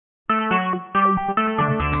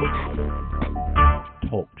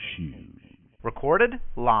Talk shoes. Recorded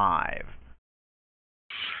live.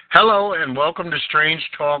 Hello and welcome to Strange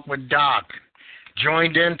Talk with Doc.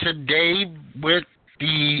 Joined in today with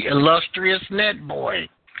the illustrious Net Boy.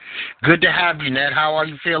 Good to have you, Net. How are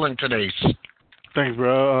you feeling today? Thanks,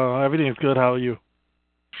 bro. Everything's good. How are you?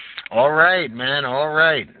 All right, man. All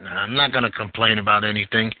right. I'm not going to complain about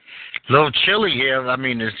anything. A little chilly here. I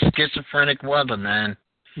mean, it's schizophrenic weather, man.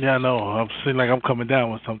 Yeah, I know. I'm feeling like I'm coming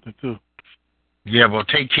down with something, too. Yeah, well,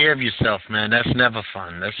 take care of yourself, man. That's never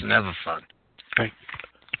fun. That's never fun. Okay.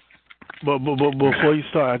 But before you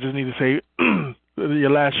start, I just need to say, your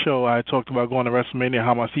last show, I talked about going to WrestleMania,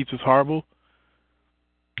 how my seats was horrible.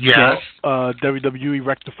 Yes. So, WWE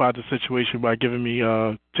rectified the situation by giving me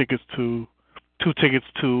two tickets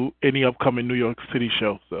to any upcoming New York City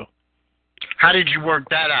show. So, how did you work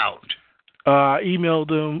that out? I emailed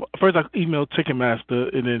them. First, I emailed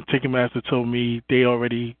Ticketmaster, and then Ticketmaster told me they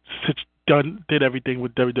already did everything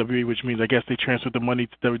with WWE, which means I guess they transferred the money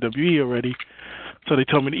to WWE already. So they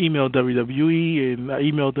told me to email WWE, and I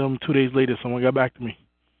emailed them 2 days later. Someone got back to me.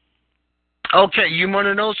 Okay, you want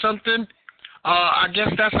to know something? I guess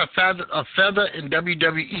that's a feather in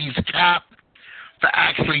WWE's cap for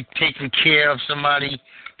actually taking care of somebody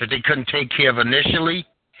that they couldn't take care of initially.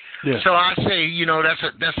 Yeah. So I say,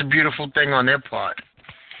 that's a beautiful thing on their part.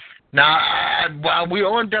 Now, while we're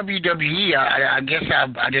on WWE, I guess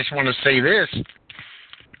I just want to say this.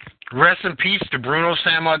 Rest in peace to Bruno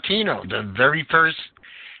Sammartino, the very first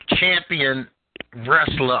champion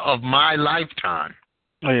wrestler of my lifetime.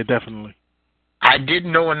 Oh, yeah, definitely. I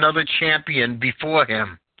didn't know another champion before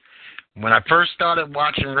him. When I first started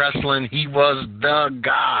watching wrestling, he was the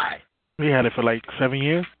guy. He had it for like 7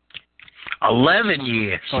 years? 11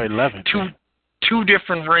 years. Oh, 11. Two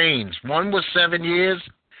different reigns. One was 7 years,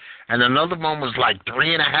 and another one was like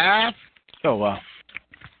 3.5. Oh, wow.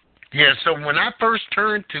 Yeah, so when I first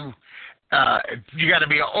turned to, you got to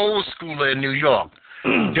be an old schooler in New York,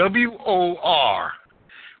 WOR,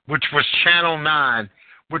 which was Channel 9,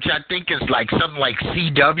 which I think is like something like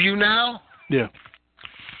CW now. Yeah.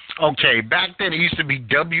 Okay, back then it used to be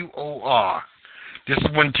WOR. This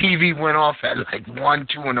is when TV went off at like 1,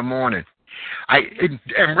 2 in the morning.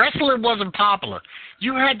 And wrestling wasn't popular.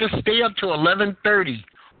 You had to stay up to 11:30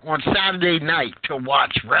 on Saturday night to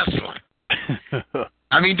watch wrestling.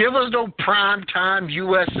 I mean, there was no prime time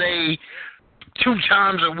USA 2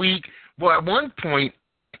 times a week. Well, at one point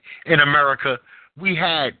in America, we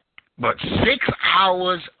had, 6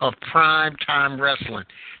 hours of prime time wrestling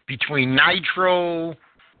between Nitro,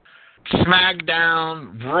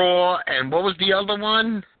 SmackDown, Raw, and what was the other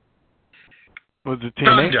one? Was it TNA?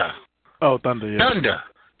 Thunder. Oh, Thunder, yeah. Thunder.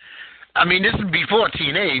 I mean, this is before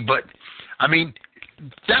TNA, but, I mean,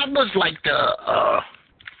 that was like the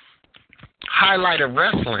highlight of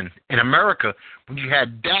wrestling in America when you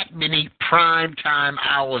had that many prime time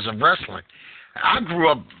hours of wrestling. I grew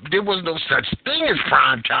up, there was no such thing as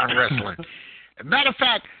prime time wrestling. Matter of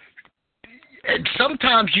fact, and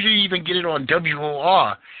sometimes you didn't even get it on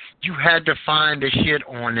WOR. You had to find the shit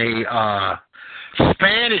on a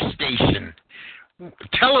Spanish station,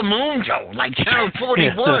 Telemundo, like Channel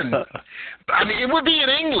 41. I mean, it would be in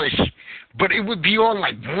English, but it would be on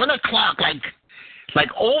like 1 o'clock, like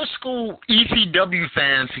old school ECW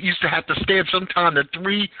fans used to have to stay up sometime at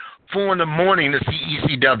 3, 4 in the morning to see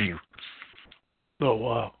ECW. Oh,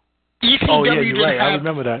 wow. ECW oh, yeah, you're right. I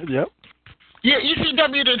remember that. Yep. Yeah,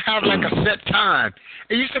 ECW didn't have like a set time.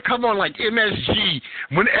 It used to come on like MSG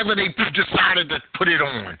whenever they decided to put it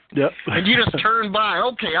on. Yep. And you just turn by.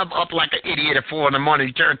 Okay, I'm up like an idiot at 4 in the morning.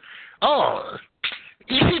 You turn,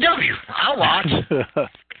 ECW, I'll watch.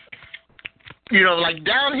 Like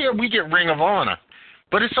down here we get Ring of Honor.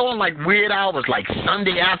 But it's on like weird hours, like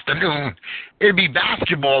Sunday afternoon. It'd be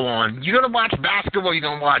basketball on. You're going to watch basketball, you're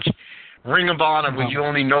going to watch Ring of Honor where you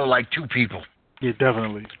only know like 2 people. Yeah,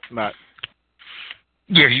 definitely not.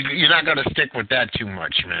 Yeah, you're not going to stick with that too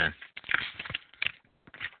much, man.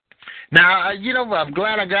 Now, I'm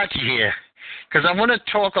glad I got you here because I want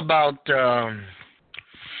to talk about,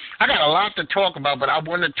 I got a lot to talk about, but I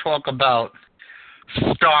want to talk about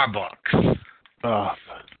Starbucks.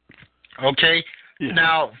 Okay? Yeah.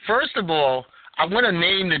 Now, first of all, I want to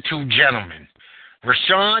name the 2 gentlemen.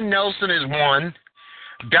 Rashawn Nelson is one.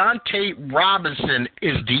 Dante Robinson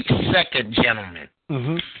is the second gentleman.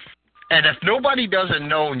 Mm-hmm. And if nobody doesn't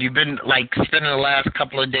know, and you've been, like, spending the last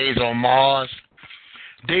couple of days on Mars,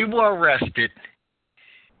 they were arrested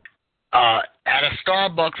at a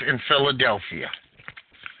Starbucks in Philadelphia.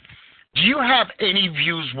 Do you have any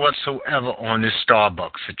views whatsoever on this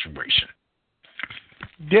Starbucks situation?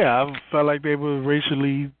 Yeah, I felt like they were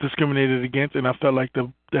racially discriminated against, and I felt like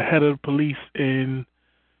the head of the police in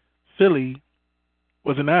Philly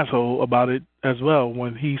was an asshole about it as well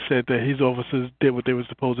when he said that his officers did what they were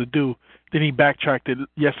supposed to do. Then he backtracked it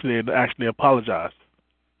yesterday to actually apologize.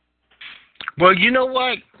 Well, you know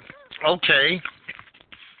what? Okay.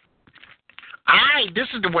 This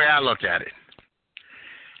is the way I look at it.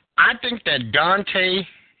 I think that Dante,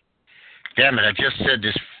 damn it, I just said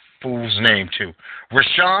this fool's name too.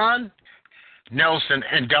 Rashawn Nelson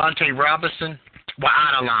and Dante Robinson were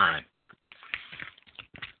out of line.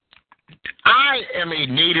 I am a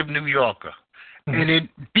native New Yorker. And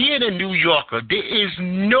being a New Yorker, there is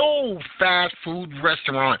no fast food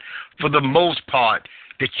restaurant for the most part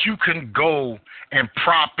that you can go and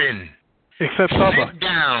prop in. Except Starbucks. Sit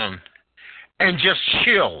down and just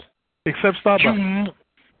chill. Except Starbucks.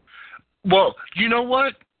 Well, you know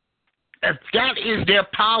what? If that is their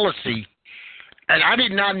policy, and I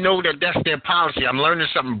did not know that that's their policy. I'm learning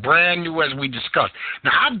something brand new as we discussed.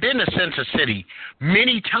 Now, I've been to Center City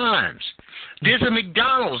many times. There's a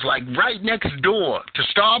McDonald's, like, right next door to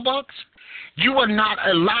Starbucks. You are not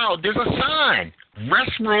allowed. There's a sign.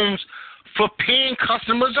 Restrooms for paying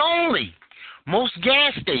customers only. Most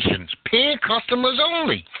gas stations, paying customers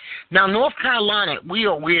only. Now, North Carolina, we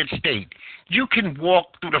are a weird state. You can walk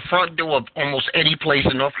through the front door of almost any place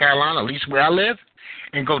in North Carolina, at least where I live,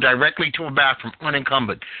 and go directly to a bathroom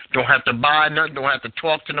unencumbered. Don't have to buy nothing, don't have to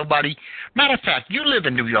talk to nobody. Matter of fact, you live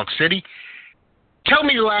in New York City. Tell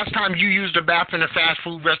me the last time you used a bathroom in a fast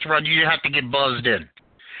food restaurant, you didn't have to get buzzed in.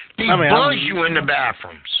 They buzz you in the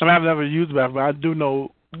bathrooms. I've never used a bathroom, but I do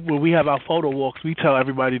know when we have our photo walks, we tell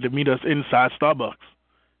everybody to meet us inside Starbucks.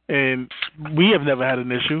 And we have never had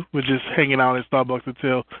an issue with just hanging out at Starbucks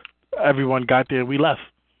until everyone got there and we left.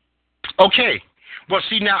 Okay. Well,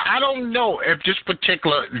 see, now, I don't know if this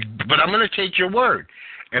particular, but I'm going to take your word.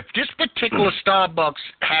 If this particular Starbucks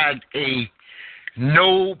had a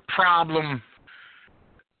no problem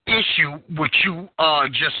issue with you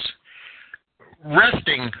just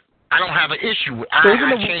resting, I don't have an issue. I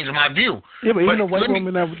changed my view. Yeah, but even the white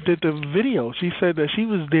woman that did the video, she said that she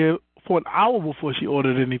was there for an hour before she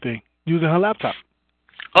ordered anything using her laptop.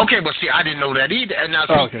 Okay, but see, I didn't know that either. And now,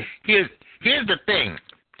 see, here's the thing.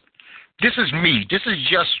 This is me. This is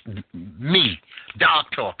just me, Doc,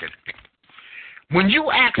 talking. When you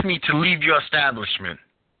ask me to leave your establishment,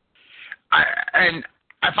 and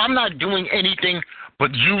if I'm not doing anything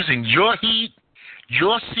but using your heat,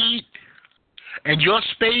 your seat, and your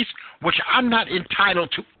space, which I'm not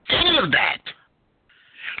entitled to any of that.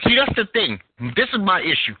 See, that's the thing. This is my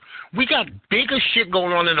issue. We got bigger shit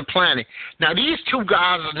going on in the planet. Now, these two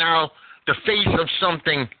guys are now the face of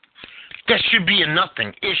something that should be a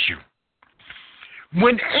nothing issue.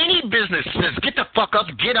 When any business says, get the fuck up,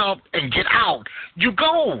 get up, and get out, you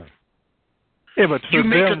go. Yeah, but for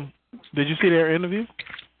them, did you see their interview?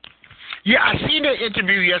 Yeah, I seen their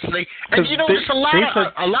interview yesterday, and you know, there's a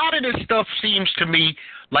lot of this stuff seems to me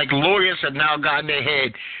like lawyers have now gotten their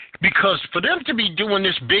head, because for them to be doing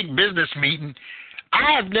this big business meeting,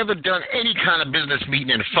 I have never done any kind of business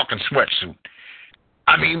meeting in a fucking sweatsuit.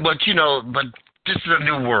 I mean, but you know, but this is a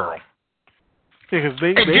new world. Yeah, because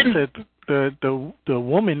they said the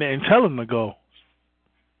woman didn't tell them to go.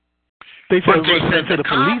 They said the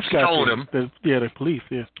police told them. The police,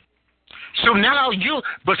 yeah. So now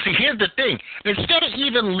but see, here's the thing. Instead of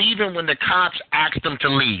even leaving when the cops asked them to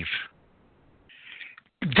leave,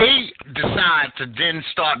 they decide to then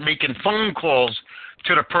start making phone calls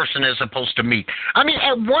to the person they're supposed to meet. I mean,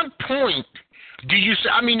 at one point,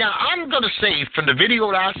 now I'm going to say from the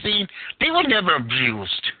video that I've seen, they were never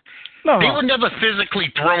abused. No. They were never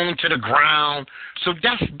physically thrown to the ground. So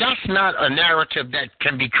that's not a narrative that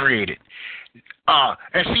can be created.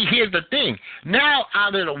 And see, here's the thing. Now,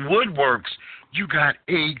 out of the woodworks, you got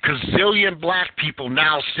a gazillion black people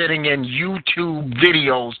now sitting in YouTube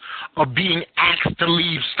videos of being asked to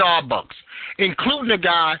leave Starbucks, including a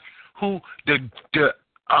guy who the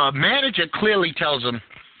manager clearly tells him,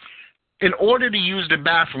 in order to use the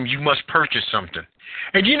bathroom, you must purchase something.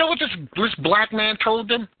 And you know what this black man told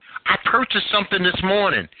them? I purchased something this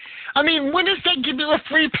morning. I mean, when does they give you a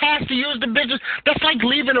free pass to use the business? That's like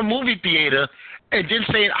leaving a movie theater and then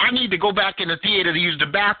saying, I need to go back in the theater to use the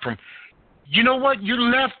bathroom. You know what? You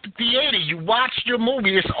left the theater. You watched your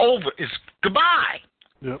movie. It's over. It's goodbye.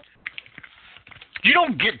 Yep. You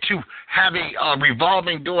don't get to have a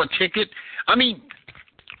revolving door ticket. I mean,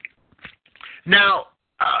 now,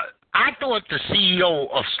 I thought the CEO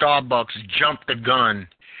of Starbucks jumped the gun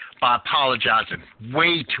by apologizing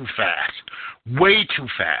way too fast. Way too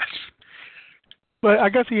fast. But I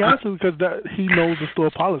guess he has to because he knows the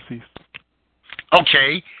store policies.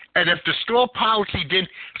 Okay, and if the store policy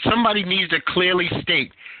somebody needs to clearly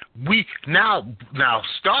state, now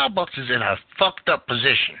Starbucks is in a fucked up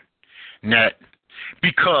position, Net,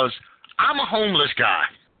 because I'm a homeless guy.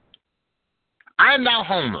 I am now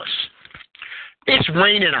homeless. It's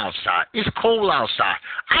raining outside. It's cold outside.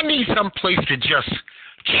 I need some place to just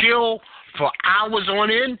chill for hours on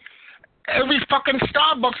end. Every fucking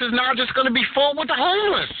Starbucks is now just going to be full with the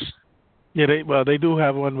homeless. Yeah, they do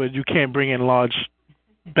have one where you can't bring in large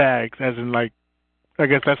bags, as in like, I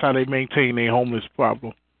guess that's how they maintain their homeless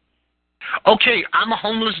problem. Okay, I'm a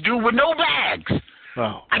homeless dude with no bags.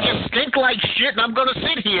 I just stink like shit, and I'm going to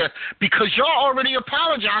sit here because y'all already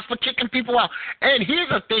apologized for kicking people out. And here's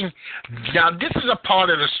the thing. Now, this is a part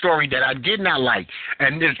of the story that I did not like,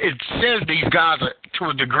 and it says these guys are,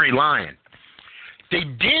 to a degree, lying. They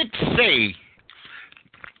did say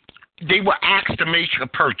they were asked to make a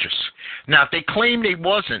purchase. Now, if they claim they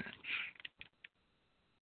wasn't,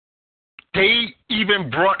 they even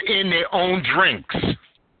brought in their own drinks.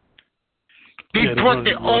 They brought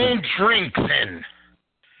their own drinks in.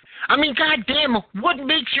 I mean, goddamn, what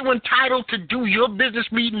makes you entitled to do your business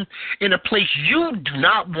meeting in a place you do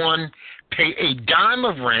not want to pay a dime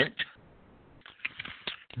of rent?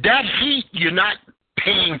 That heat you're not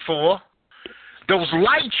paying for. Those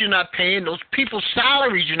lights you're not paying. Those people's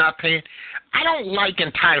salaries you're not paying. I don't like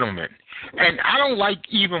entitlement. And I don't like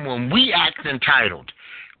even when we act entitled.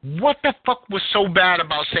 What the fuck was so bad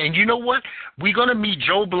about saying, you know what, we're going to meet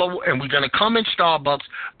Joe Blow and we're going to come in Starbucks,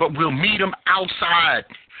 but we'll meet him outside.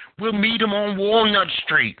 We'll meet him on Walnut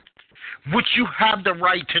Street, which you have the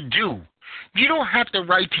right to do. You don't have the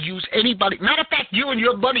right to use anybody. Matter of fact, you and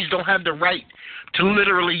your buddies don't have the right to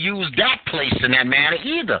literally use that place in that manner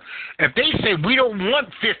either. If they say we don't want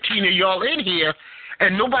 15 of y'all in here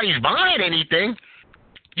and nobody's buying anything,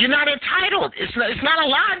 you're not entitled. It's not a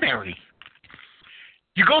library.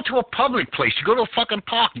 You go to a public place. You go to a fucking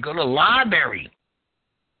park. You go to a library.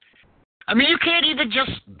 I mean, you can't even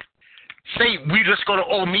just say we just going to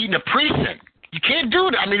all meet in the precinct. You can't do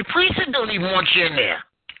that. I mean, the precinct don't even want you in there.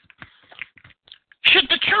 Shit,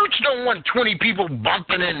 the church don't want 20 people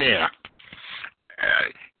bumping in there.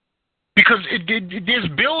 Because there's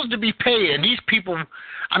bills to be paid, and these people,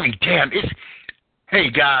 I mean, damn,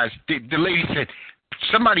 hey, guys, the lady said,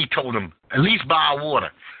 somebody told them, at least buy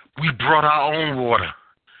water. We brought our own water.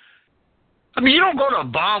 I mean, you don't go to a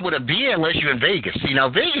bar with a beer unless you're in Vegas. See, now,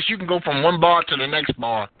 Vegas, you can go from one bar to the next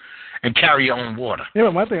bar and carry your own water. Yeah,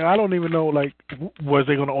 but my thing, I don't even know, like, was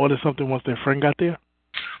they going to order something once their friend got there?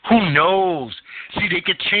 Who knows? See, they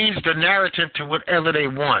could change the narrative to whatever they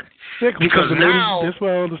want. Yeah, because now... That's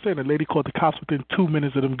what I understand. The lady called the cops within 2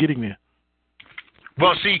 minutes of them getting there.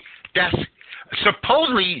 Well, see, that's...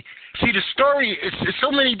 Supposedly... See, the story... It's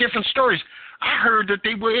so many different stories. I heard that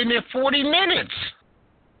they were in there 40 minutes.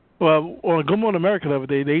 Well, on Good Morning America the other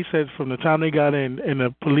day, they said from the time they got in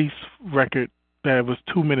the police record that it was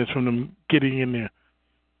 2 minutes from them getting in there.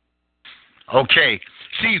 Okay.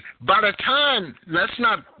 See, by the time, let's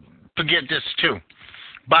not forget this too.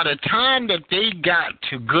 By the time that they got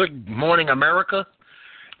to Good Morning America,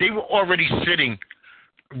 they were already sitting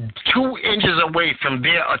 2 inches away from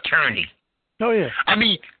their attorney. Oh, yeah. I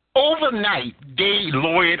mean, overnight, they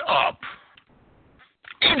lawyered up.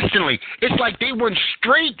 Instantly. It's like they went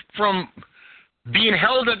straight from being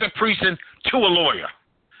held at the precinct to a lawyer.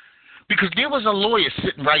 Because there was a lawyer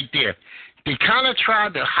sitting right there. They kind of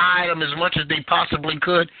tried to hide him as much as they possibly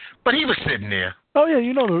could, but he was sitting there. Oh, yeah,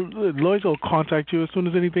 you know, the lawyers will contact you as soon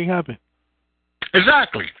as anything happens.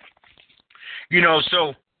 Exactly. You know,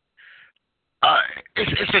 so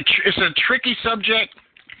it's a tricky subject,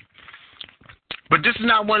 but this is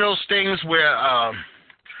not one of those things where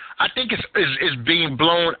I think it's being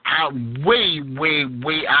blown out way, way,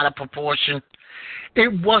 way out of proportion. I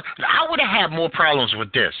would have had more problems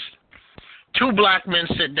with this. 2 black men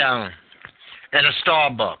sit down at a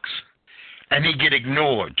Starbucks, and they get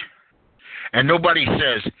ignored. And nobody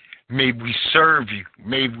says, may we serve you,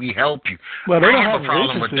 may we help you. Well, they don't have a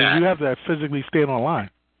problem with that. You have to physically stand on line.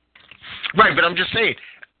 Right, but I'm just saying,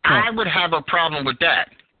 I would have a problem with that.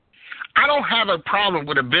 I don't have a problem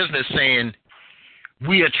with a business saying,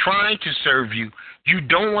 we are trying to serve you. You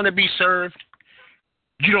don't want to be served.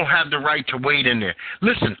 You don't have the right to wait in there.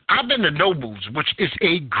 Listen, I've been to Nobles, which is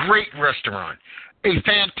a great restaurant, a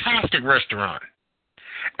fantastic restaurant.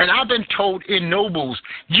 And I've been told in Nobles,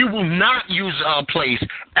 you will not use our place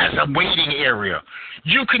as a waiting area.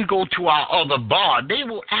 You can go to our other bar. They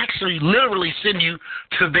will actually literally send you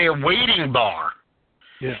to their waiting bar.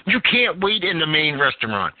 Yeah. You can't wait in the main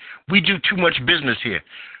restaurant. We do too much business here.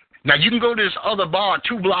 Now, you can go to this other bar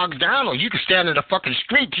 2 blocks down, or you can stand in the fucking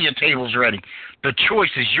street till your table's ready. The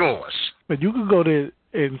choice is yours. But you could go there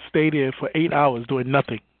and stay there for 8 hours doing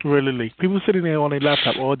nothing, really. People sitting there on their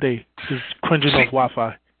laptop all day, just crunching off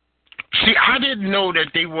Wi-Fi. See, I didn't know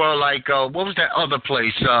that they were like, what was that other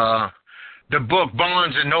place? The book,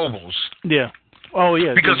 Barnes & Nobles. Yeah. Oh,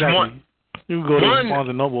 yeah. Because exactly. You can go to Barnes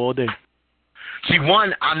 & Noble all day. See,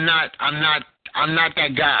 I'm not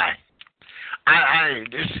that guy.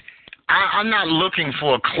 I'm not looking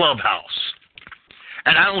for a clubhouse,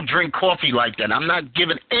 and I don't drink coffee like that. I'm not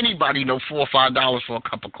giving anybody no $4 or $5 for a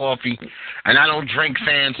cup of coffee, and I don't drink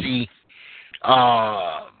fancy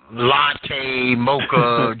latte,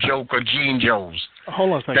 mocha, joker, Gene Joes.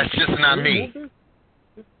 Hold on a second. That's just not me.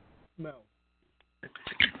 No.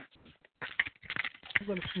 I'm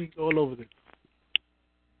gonna sneak all over this.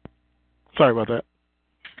 Sorry about that.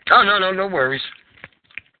 Oh, no worries.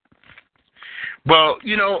 Well,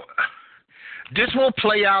 this will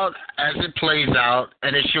play out as it plays out,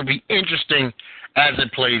 and it should be interesting as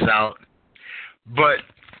it plays out. But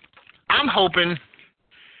I'm hoping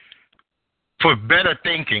for better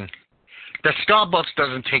thinking that Starbucks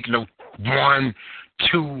doesn't take no $1-2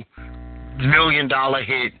 million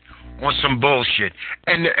hit on some bullshit.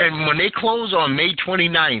 And when they close on May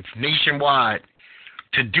 29th nationwide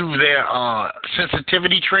to do their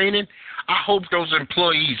sensitivity training, I hope those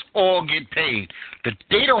employees all get paid, that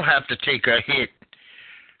they don't have to take a hit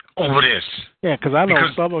over this. Yeah, because I know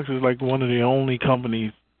Starbucks is like one of the only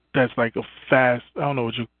companies that's like a fast, I don't know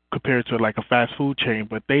what you compare it to, like a fast food chain,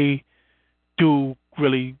 but they do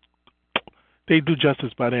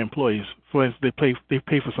justice by their employees. For instance, they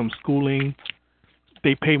pay for some schooling,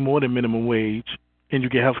 they pay more than minimum wage, and you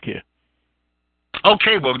get health care.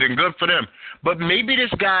 Okay, well, then good for them. But maybe the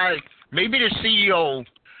CEO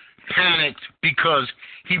panicked because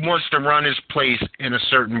he wants to run his place in a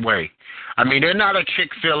certain way. I mean, they're not a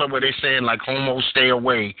Chick-fil-A where they're saying, like, homo, stay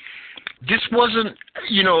away. This wasn't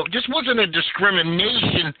a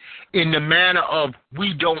discrimination in the manner of,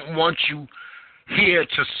 we don't want you here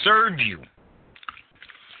to serve you.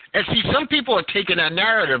 And see, some people are taking that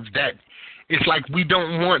narrative that it's like, we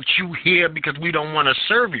don't want you here because we don't want to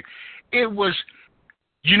serve you. It was,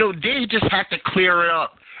 they just have to clear it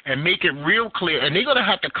up and make it real clear. And they're going to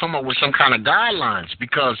have to come up with some kind of guidelines,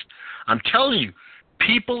 because I'm telling you,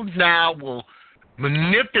 people now will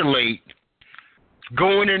manipulate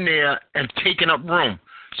going in there and taking up room.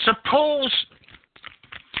 Suppose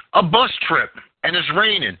a bus trip and it's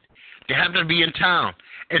raining. They happen to be in town,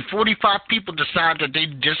 and 45 people decide that they're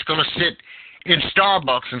just going to sit in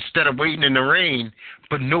Starbucks instead of waiting in the rain,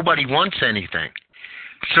 but nobody wants anything.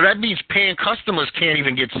 So that means paying customers can't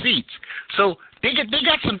even get seats. So they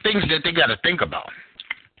got some things that they got to think about.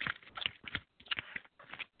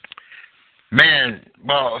 Man,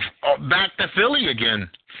 well, back to Philly again.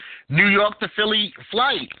 New York to Philly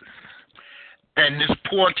flight. And this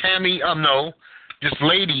poor this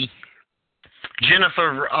lady,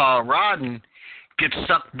 Jennifer Rodden, gets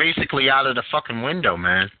sucked basically out of the fucking window,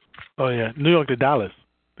 man. Oh, yeah. New York to Dallas.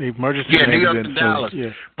 The emergency New York to Philly. Dallas. Yeah.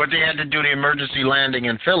 But they had to do the emergency landing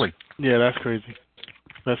in Philly. Yeah, that's crazy.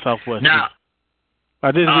 That's Southwest. Now,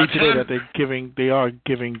 I did read today that they are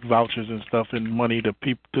giving vouchers and stuff and money to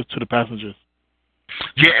the passengers.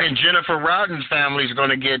 Yeah, and Jennifer Rodden's family is going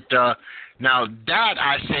to get. Now that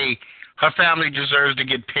I say, her family deserves to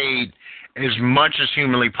get paid as much as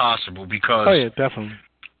humanly possible, because definitely,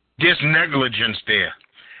 there's negligence there.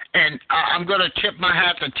 And I'm going to tip my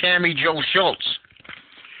hat to Tammy Jo Schultz,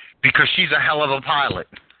 because she's a hell of a pilot.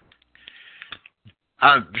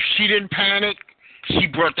 She didn't panic. She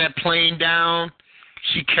brought that plane down.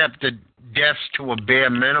 She kept the deaths to a bare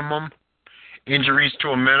minimum, injuries to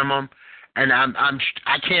a minimum, and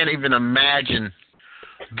I can't even imagine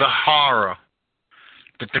the horror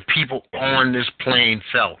that the people on this plane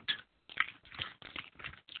felt.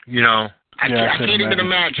 I can't even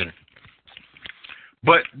imagine.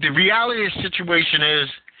 But the reality of the situation is,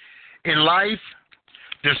 in life,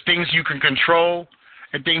 there's things you can control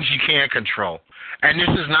and things you can't control. And this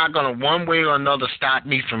is not going to, one way or another, stop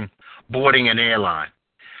me from boarding an airline.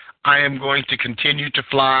 I am going to continue to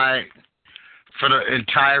fly for the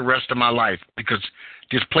entire rest of my life, because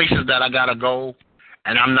there's places that I got to go,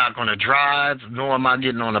 and I'm not going to drive, nor am I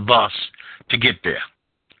getting on a bus to get there.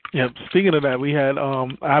 Yep. Speaking of that, we had I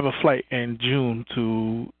have a flight in June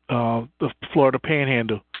to the Florida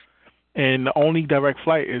Panhandle, and the only direct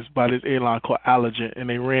flight is by this airline called Allegiant, and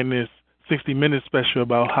they ran this 60-minute special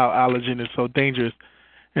about how Allegiant is so dangerous.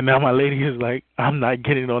 And now my lady is like, I'm not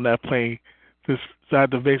getting on that plane. So I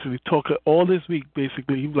had to basically talk her all this week,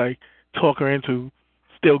 basically, like, talk her into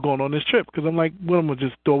still going on this trip because I'm like, well, I'm gonna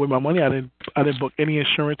just throw away my money. I didn't book any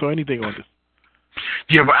insurance or anything on this.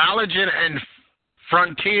 Yeah, but Allegiant and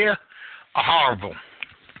Frontier are horrible.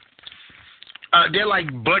 They're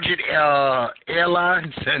like budget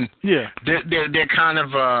airlines, and yeah, they're kind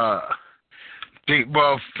of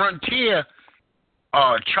Frontier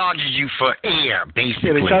charges you for air basically.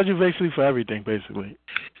 Yeah, they charge you basically for everything basically.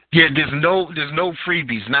 Yeah, there's no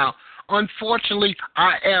freebies. Now, unfortunately,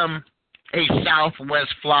 I am a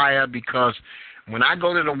Southwest flyer because when I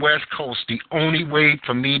go to the West Coast, the only way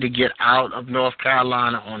for me to get out of North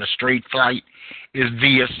Carolina on a straight flight is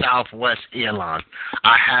via Southwest Airlines.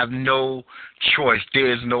 I have no choice.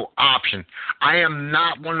 There is no option. I am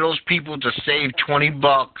not one of those people to save $20,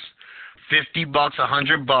 $50,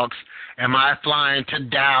 $100. Am I flying to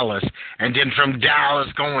Dallas and then from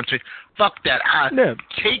Dallas going to fuck that?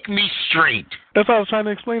 Take me straight. That's what I was trying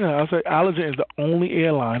to explain. I said Allegiant is the only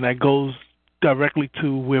airline that goes directly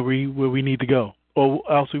to where we need to go, or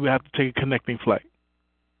else we would have to take a connecting flight.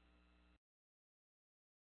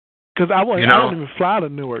 Because I don't even fly to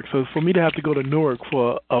Newark, so for me to have to go to Newark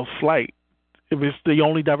for a flight, if it's the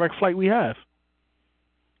only direct flight we have.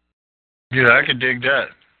 Yeah, I could dig that.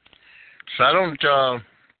 So I don't.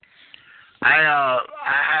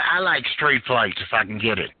 I like straight flights if I can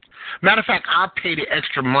get it. Matter of fact, I'll pay the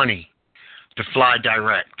extra money to fly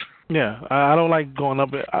direct. Yeah, I don't like going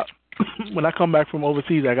up. When I come back from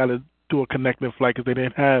overseas, I got to do a connecting flight because they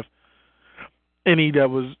didn't have any that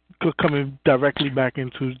was coming directly back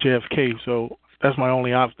into JFK. So that's my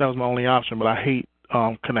only option. That was my only option. But I hate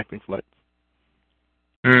connecting flights.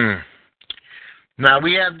 Now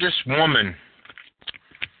we have this woman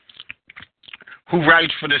who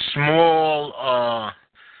writes for the small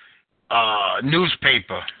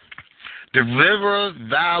newspaper, the River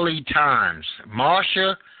Valley Times,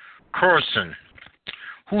 Marsha Corson,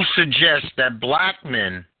 who suggests that black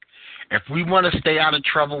men, if we want to stay out of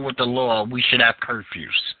trouble with the law, we should have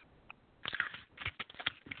curfews.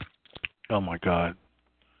 Oh, my God.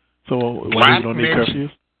 So why you don't need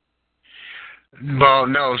curfews? Well,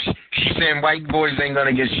 no. She's saying white boys ain't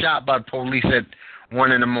going to get shot by police at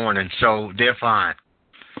 1 a.m, so they're fine.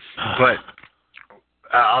 But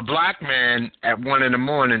a black man at 1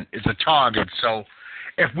 a.m. is a target, so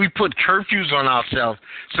if we put curfews on ourselves,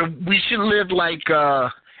 so we should live like the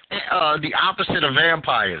opposite of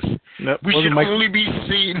vampires. Yep. We should only be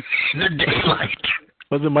seen in the daylight.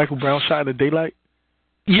 Was it Michael Brown shot in the daylight?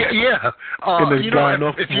 Yeah.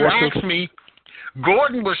 If you ask me,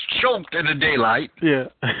 Gordon was choked in the daylight. Yeah.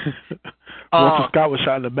 Walter Scott was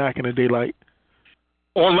shot in the back in the daylight.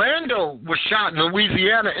 Orlando was shot in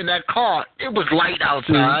Louisiana in that car. It was light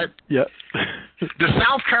outside. Yeah. The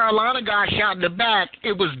South Carolina guy shot in the back.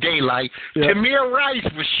 It was daylight. Yeah. Tamir Rice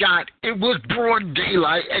was shot. It was broad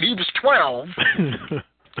daylight, and he was 12.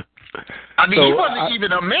 I mean, he wasn't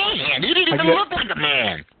even a man. He didn't even look like a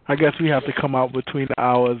man. I guess we have to come out between the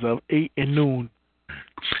hours of 8 and noon.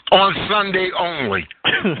 On Sunday only.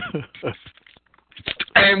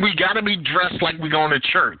 And we got to be dressed like we're going to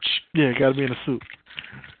church. Yeah, got to be in a suit.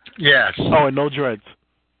 Yes. Oh, and no dreads.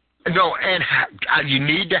 No, and you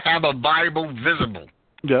need to have a Bible visible.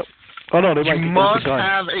 Yep. Oh, no, they might think that's a gun. You must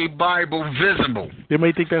have a Bible visible. They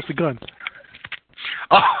may think that's a gun.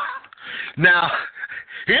 Oh, now,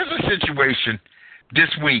 here's a situation this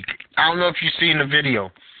week. I don't know if you've seen the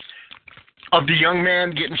video of the young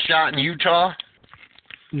man getting shot in Utah.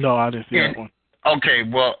 No, I didn't see that one. Okay,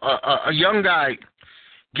 well, a young guy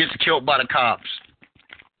gets killed by the cops.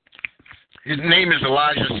 His name is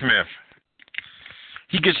Elijah Smith.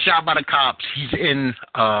 He gets shot by the cops. He's in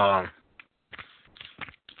a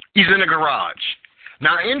garage.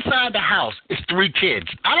 Now, inside the house is 3 kids.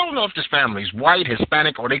 I don't know if this family is white,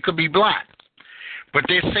 Hispanic, or they could be black. But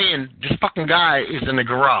they're saying this fucking guy is in the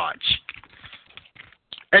garage.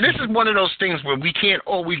 And this is one of those things where we can't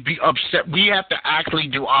always be upset. We have to actually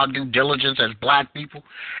do our due diligence as black people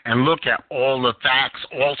and look at all the facts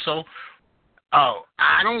also.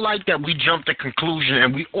 I don't like that we jump to conclusion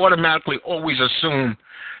and we automatically always assume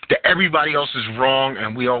that everybody else is wrong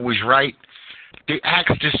and we always right. They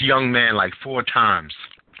asked this young man like 4 times.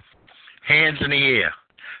 Hands in the air.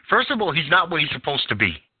 First of all, he's not where he's supposed to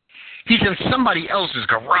be. He's in somebody else's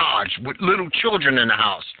garage with little children in the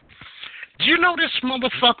house. Do you know this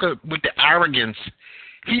motherfucker with the arrogance?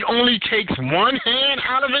 He only takes one hand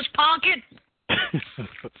out of his pocket.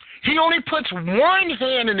 He only puts one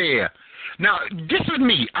hand in the air. Now, this is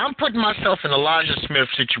me. I'm putting myself in Elijah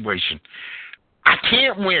Smith's situation. I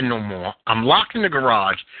can't win no more. I'm locked in the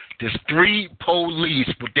garage. There's 3 police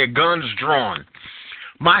with their guns drawn.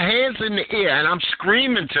 My hands in the air, and I'm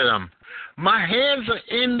screaming to them. My hands are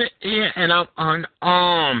in the air and I'm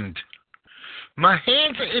unarmed. My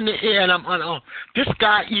hands are in the air and I'm unarmed. This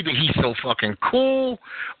guy, either he's so fucking cool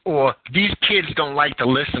or these kids don't like to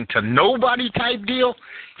listen to nobody type deal.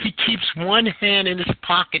 He keeps one hand in his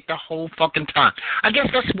pocket the whole fucking time. I guess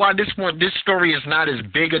that's why this story is not as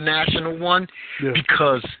big a national one. Yeah.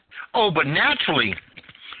 Because, but naturally,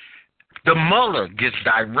 the Mueller gets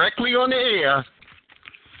directly on the air.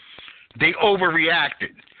 They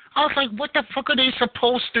overreacted. I was like, what the fuck are they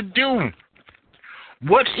supposed to do?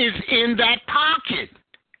 What is in that pocket?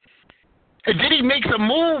 And then he makes a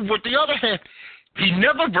move with the other hand. He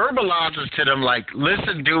never verbalizes to them like,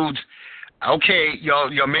 listen, dudes, okay, y'all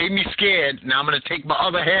made me scared. Now I'm going to take my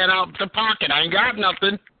other hand out of the pocket. I ain't got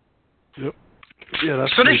nothing. Yep. Yeah,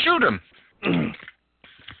 that's so they shoot him.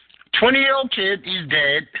 20-year-old kid, he's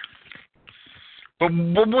dead. But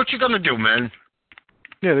what you going to do, man?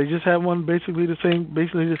 Yeah, they just had one basically the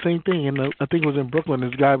same thing. And I think it was in Brooklyn.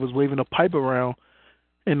 This guy was waving a pipe around,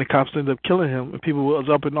 and the cops ended up killing him, and people was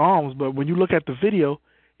up in arms. But when you look at the video,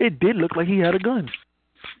 it did look like he had a gun.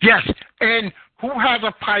 Yes, and who has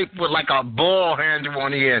a pipe with like a ball handle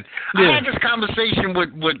on the end? Yeah. I had this conversation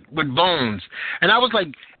with Bones, and I was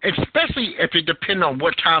like, especially if it depended on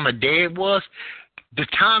what time of day it was, the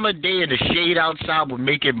time of day and the shade outside would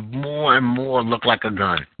make it more and more look like a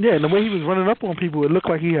gun. Yeah, and the way he was running up on people, it looked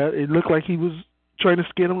like he was trying to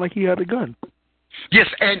scare them like he had a gun. Yes,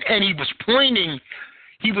 and he was pointing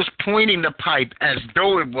the pipe as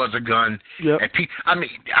though it was a gun. Yep.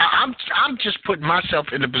 I'm just putting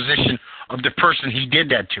myself in the position of the person he did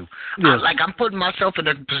that to. Yeah. I'm putting myself in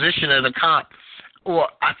the position of the cop, or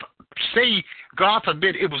say, God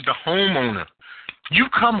forbid, it was the homeowner. You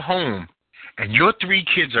come home, and your 3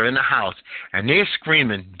 kids are in the house, and they're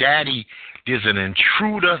screaming, Daddy, there's an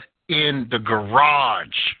intruder in the garage.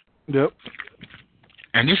 Yep.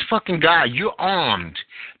 And this fucking guy, you're armed.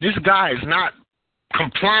 This guy is not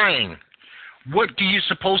complying. What are you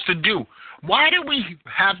supposed to do? Why do we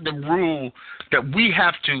have the rule that we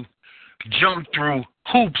have to jump through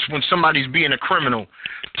hoops when somebody's being a criminal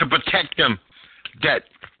to protect them? That,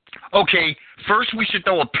 okay, first we should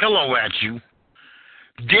throw a pillow at you.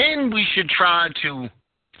 Then we should try to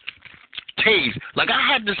tase. Like,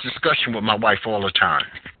 I had this discussion with my wife all the time.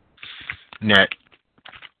 That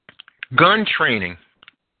gun training,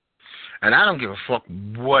 and I don't give a fuck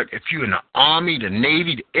what, if you're in the Army, the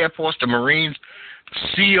Navy, the Air Force, the Marines,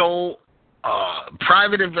 CO,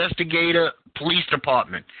 private investigator, police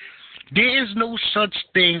department. There is no such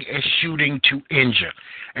thing as shooting to injure.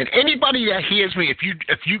 And anybody that hears me, if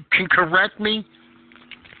you can correct me,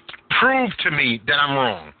 prove to me that I'm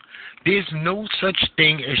wrong. There's no such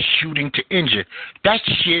thing as shooting to injure. That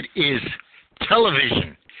shit is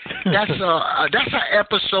television. That's an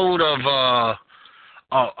episode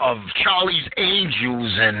of Charlie's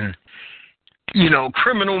Angels and,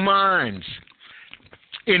 Criminal Minds.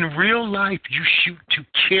 In real life, you shoot to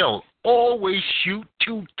kill. Always shoot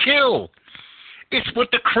to kill. It's what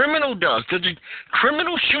the criminal does. Does the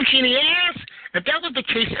criminal shoot you in the ass? If that was the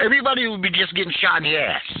case, everybody would be just getting shot in the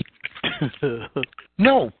ass.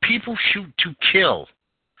 No, people shoot to kill.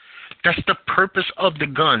 That's the purpose of the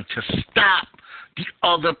gun, to stop the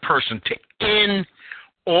other person, to end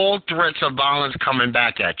all threats of violence coming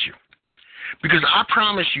back at you. Because I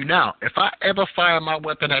promise you now, if I ever fire my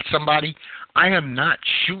weapon at somebody, I am not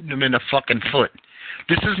shooting them in the fucking foot.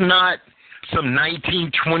 This is not some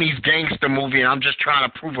 1920s gangster movie and I'm just trying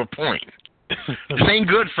to prove a point. This ain't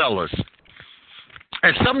Goodfellas.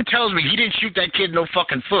 And something tells me he didn't shoot that kid in no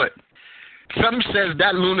fucking foot. Something says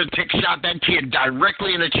that lunatic shot that kid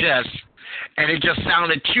directly in the chest, and it just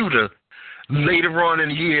sounded cuter later on in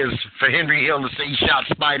the years for Henry Hill to say he shot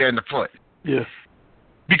Spider in the foot. Yeah.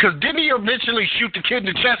 Because didn't he eventually shoot the kid in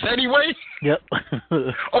the chest anyway? Yep.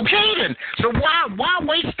 Okay then. So why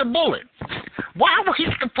waste the bullet? Why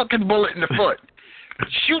waste the fucking bullet in the foot?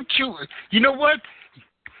 Shoot you. You know what?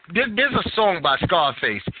 There's a song by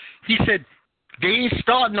Scarface. He said, they ain't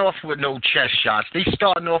starting off with no chest shots. They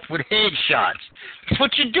starting off with head shots. That's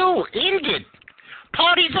what you do. End it.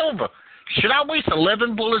 Party's over. Should I waste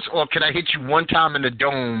 11 bullets or can I hit you one time in the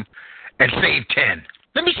dome and save 10?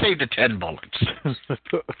 Let me save the 10 bullets.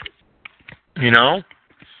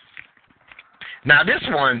 Now this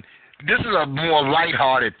is a more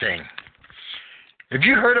lighthearted thing. Have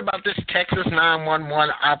you heard about this Texas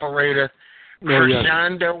 911 operator,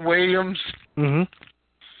 Krishanda Williams? Mm-hmm.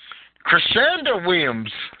 Krishanda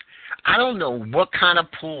Williams, I don't know what kind of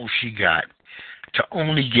pull she got to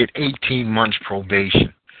only get 18 months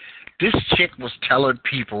probation. This chick was telling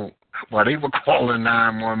people while they were calling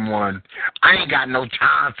 911, I ain't got no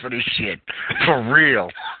time for this shit. For real.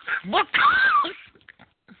 What?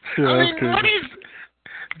 Yeah, I mean, okay. what is?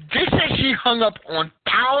 They said she hung up on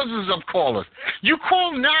thousands of callers. You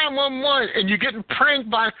call 911 and you're getting pranked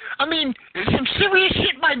by. I mean, some serious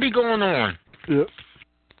shit might be going on. Yep.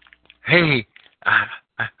 Hey,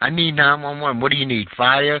 I need 911. What do you need?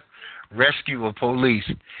 Fire, rescue, or police?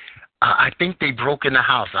 I think they broke in the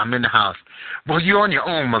house. I'm in the house. Well, you're on your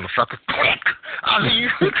own, motherfucker. Click. I mean,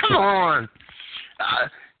 come on.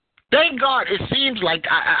 Thank God. It seems like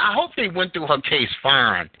I hope they went through her case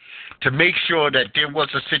fine to make sure that there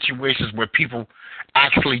wasn't situations where people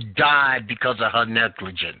actually died because of her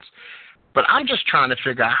negligence. But I'm just trying to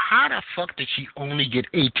figure out how the fuck did she only get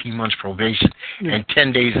 18 months probation and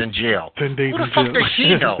 10 days in jail? 10 days Who the in fuck jail. does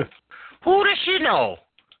she know? Who does she know?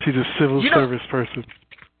 She's a civil service person.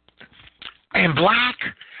 And black?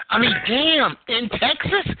 I mean, damn, in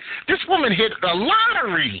Texas, this woman hit the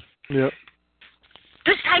lottery. Yep.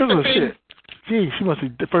 This type of thing. Shit. Gee, she must be,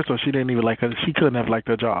 first of all, she didn't even like her. She couldn't have liked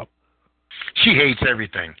her job. She hates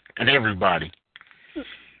everything and everybody.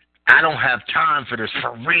 I don't have time for this,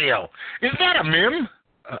 for real. Is that a meme?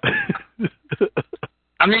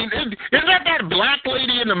 I mean, is that black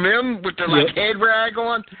lady in the meme with the, head rag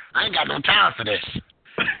on? I ain't got no time for this.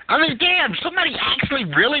 I mean, damn, somebody actually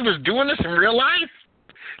really was doing this in real life?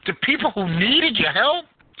 To people who needed your help?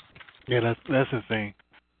 Yeah, that's the thing.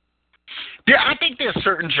 Yeah, I think there's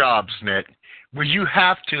certain jobs, Ned, where you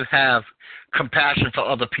have to have compassion for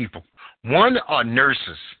other people. One are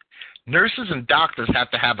nurses. Nurses and doctors have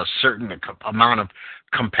to have a certain amount of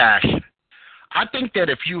compassion. I think that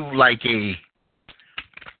if you like a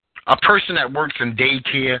person that works in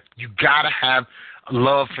daycare, you gotta have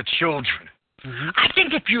love for children. Mm-hmm. I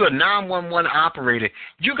think if you're a 911 operator,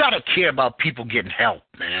 you gotta care about people getting help,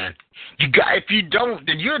 man. If you don't,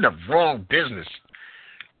 then you're in the wrong business.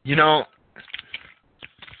 You know,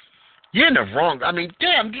 you're in the wrong. I mean,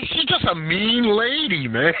 damn, she's just a mean lady,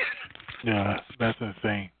 man. Yeah, that's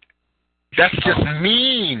insane. That's just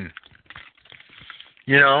mean.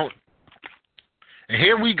 You know? And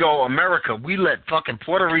here we go, America. We let fucking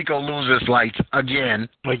Puerto Rico lose its lights again.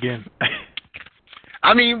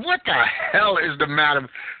 I mean, what the hell is the matter?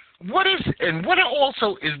 What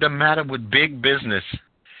also is the matter with big business?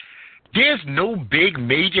 There's no big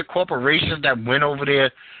major corporations that went over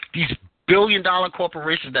there. These billion-dollar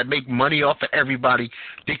corporations that make money off of everybody.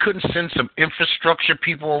 They couldn't send some infrastructure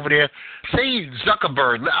people over there. Say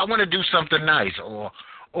Zuckerberg, I want to do something nice. Or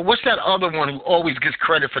what's that other one who always gets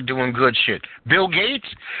credit for doing good shit? Bill Gates?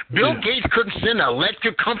 Bill Gates couldn't send an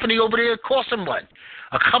electric company over there. It cost him what?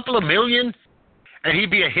 A couple of million? And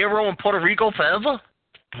he'd be a hero in Puerto Rico forever?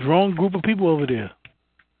 Wrong group of people over there.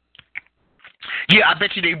 Yeah, I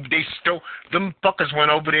bet you they stole. Them fuckers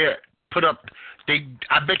went over there, put up.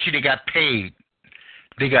 I bet you they got paid.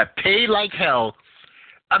 They got paid like hell.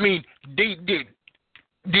 I mean, the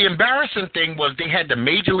embarrassing thing was they had the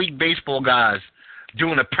Major League Baseball guys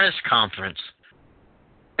doing a press conference,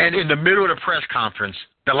 and in the middle of the press conference,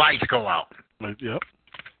 the lights go out. Yep.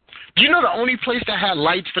 Do you know the only place that had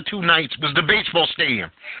lights for 2 nights was the baseball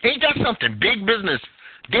stadium? Ain't that something? Big business.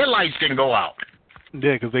 Their lights didn't go out.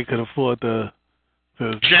 Yeah, because they could afford the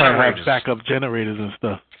generators, backup generators and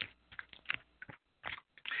stuff.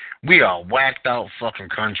 We are whacked out fucking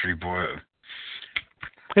country, boy.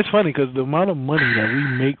 It's funny because the amount of money that we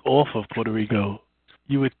make off of Puerto Rico,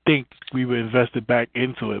 you would think we would invest it back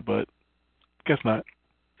into it, but guess not.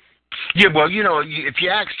 Yeah, well, you know, if you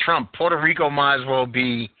ask Trump, Puerto Rico might as well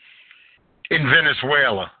be in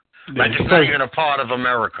Venezuela. Yeah, like it's not even a part of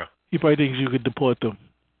America. He probably thinks you could deport them.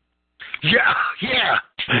 Yeah.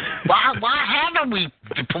 Why haven't we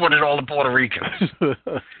deported all the Puerto Ricans?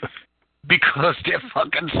 Because they're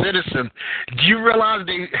fucking citizens. Do you realize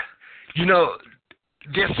they're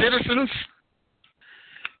citizens?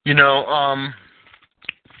 You know,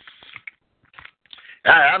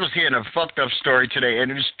 I was hearing a fucked up story today,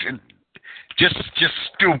 and it was just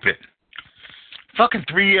stupid. Fucking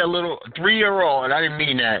 3-year-old, and I didn't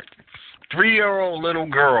mean that. 3-year-old little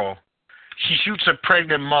girl, she shoots her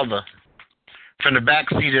pregnant mother from the back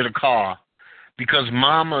seat of the car because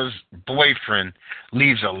mama's boyfriend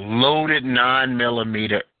leaves a loaded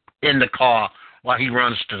 9mm in the car while he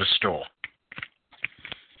runs to the store.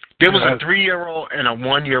 There was a 3-year-old and a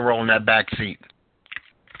 1-year-old in that back seat.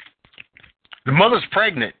 The mother's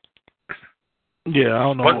pregnant. Yeah, I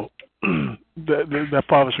don't know. That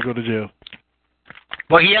father should go to jail.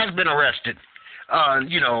 Well, he has been arrested.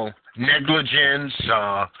 Negligence,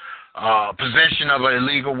 possession of an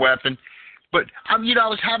illegal weapon. But, I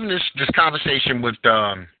was having this conversation with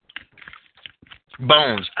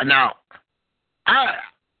Bones. Now, I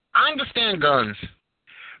understand guns,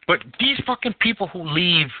 but these fucking people who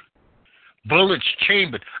leave bullets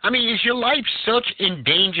chambered. I mean, is your life such in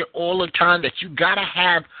danger all the time that you got to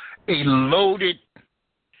have a loaded,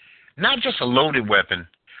 not just a loaded weapon,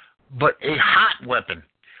 but a hot weapon?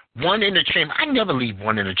 One in the chamber. I never leave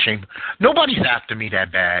one in the chamber. Nobody's after me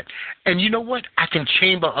that bad. And you know what? I can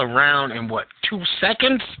chamber around in, 2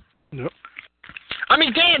 seconds? Yep. I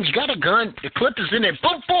mean, damn, you got a gun. The clip is in there.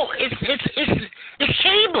 Boom, boom. It's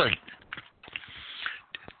chambered.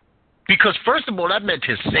 Because, first of all, that meant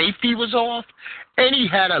his safety was off, and he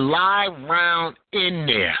had a live round in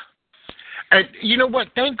there. And you know what?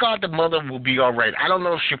 Thank God the mother will be all right. I don't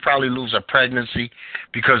know if she'll probably lose her pregnancy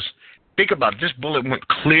because, think about it, this bullet went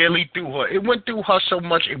clearly through her. It went through her so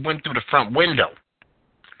much it went through the front window.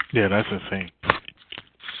 Yeah, that's insane.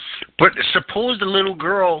 But suppose the little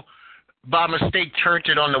girl, by mistake, turned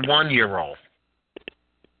it on the 1-year-old.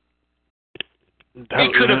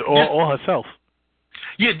 Or herself.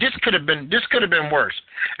 Yeah, this could have been worse.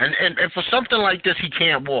 And for something like this, he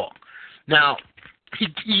can't walk. Now,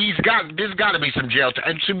 there's got to be some jail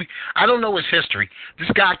time. And I don't know his history. This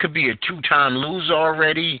guy could be a 2-time loser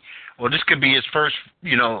already, or this could be his first,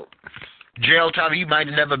 jail time. He might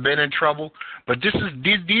have never been in trouble. But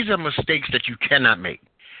these are mistakes that you cannot make.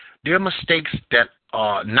 They're mistakes that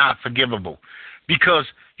are not forgivable. Because,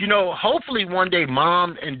 hopefully one day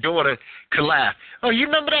mom and daughter could laugh. Oh, you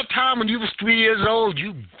remember that time when you was 3 years old,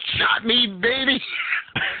 you shot me, baby?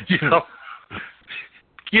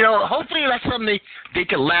 Hopefully that's something they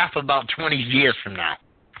can laugh about 20 years from now.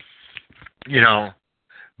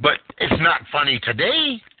 But it's not funny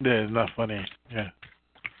today. Yeah, it's not funny. Yeah.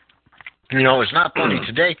 It's not funny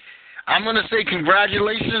today. I'm going to say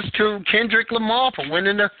congratulations to Kendrick Lamar for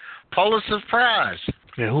winning the Pulitzer Prize.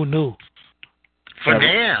 Yeah, who knew? For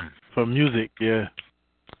damn. For music, yeah.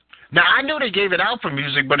 Now, I know they gave it out for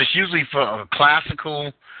music, but it's usually for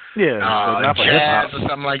classical, not for jazz hip-hop or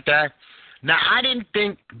something like that. Now, I didn't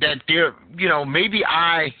think that maybe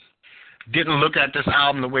I didn't look at this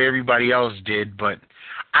album the way everybody else did, but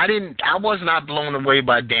I was not blown away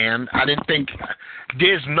by Damn. I didn't think,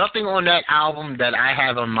 there's nothing on that album that I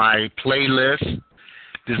have on my playlist.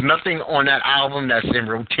 There's nothing on that album that's in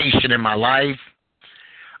rotation in my life.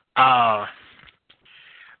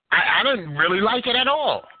 I didn't really like it at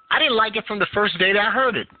all. I didn't like it from the first day that I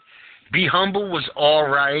heard it. Be Humble was all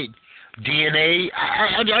right. DNA,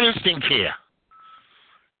 I just didn't care.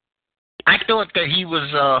 I thought that he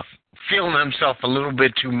was feeling himself a little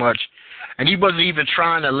bit too much, and he wasn't even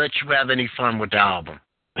trying to let you have any fun with the album.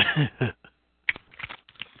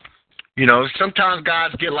 Sometimes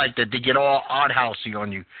guys get like that. They get all art housey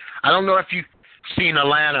on you. I don't know if you've seen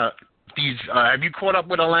Atlanta. Have you caught up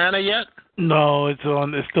with Atlanta yet? No, it's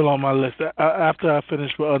still on my list. After I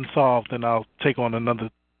finish with Unsolved, then I'll take on another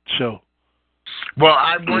show. Well,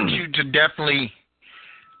 I want you to definitely.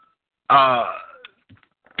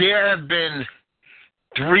 There have been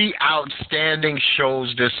 3 outstanding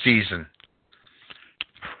shows this season.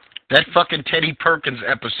 That fucking Teddy Perkins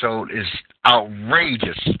episode is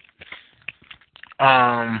outrageous.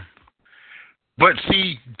 But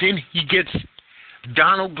see, then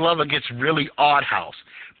Donald Glover gets really odd house.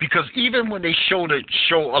 Because even when they show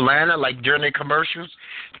Atlanta, like during their commercials,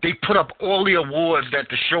 they put up all the awards that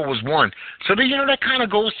the show was won. So then, that kind of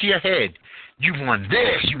goes to your head. You won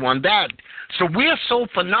this, you won that. So we're so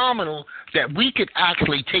phenomenal that we could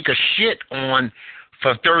actually take a shit on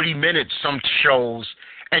for 30 minutes some shows,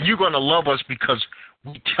 and you're going to love us because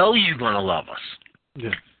we tell you you're going to love us.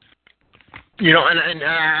 Yeah.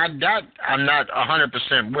 And that I'm not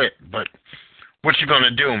 100% with, but what you going to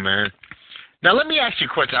do, man? Now, let me ask you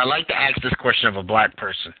a question. I like to ask this question of a black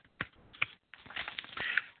person.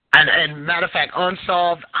 And matter of fact,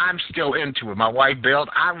 Unsolved, I'm still into it. My wife bailed.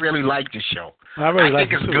 I really like this show. I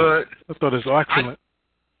think it's good. I thought it was excellent.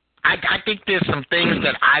 I think there's some things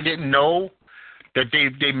that I didn't know that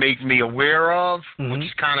they make me aware of, which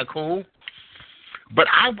is kind of cool. But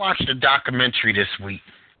I watched a documentary this week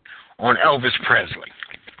on Elvis Presley.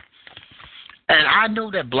 And I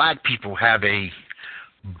know that black people have a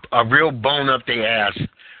real bone up their ass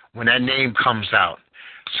when that name comes out.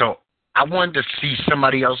 So I wanted to see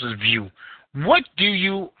somebody else's view. What do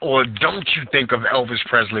you or don't you think of Elvis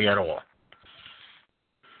Presley at all?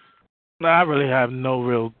 No, I really have no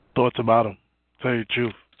real thoughts about him, to tell you the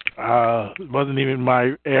truth. It wasn't even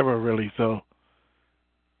my era, really, so.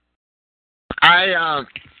 I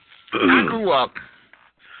grew up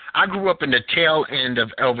in the tail end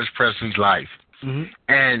of Elvis Presley's life. Mm-hmm.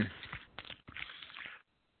 And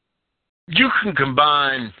you can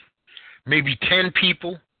combine maybe 10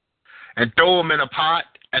 people and throw them in a pot,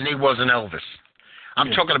 and they wasn't Elvis.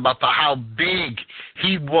 I'm talking about how big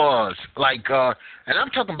he was. Like, and I'm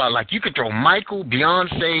talking about, like, you could throw Michael,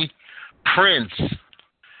 Beyonce, Prince,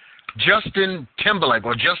 Justin Timberlake,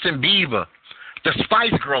 or Justin Bieber, the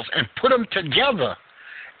Spice Girls, and put them together.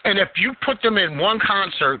 And if you put them in one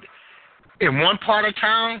concert in one part of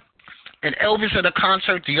town, and Elvis at a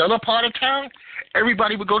concert the other part of town,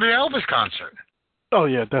 everybody would go to the Elvis concert. Oh,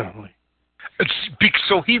 yeah, definitely.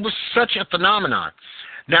 So he was such a phenomenon.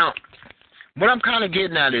 Now, what I'm kind of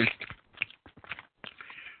getting at is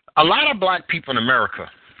a lot of black people in America,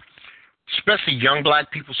 especially young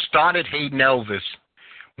black people, started hating Elvis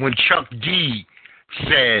when Chuck D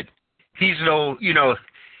said he's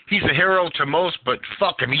he's a hero to most, but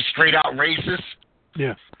fuck him, he's straight out racist.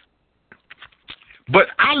 Yeah. But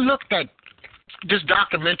I looked at this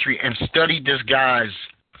documentary and studied this guy's,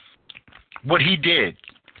 what he did.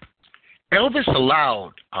 Elvis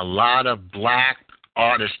allowed a lot of black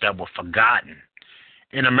artists that were forgotten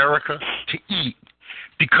in America to eat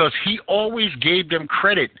because he always gave them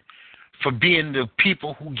credit for being the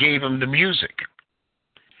people who gave him the music.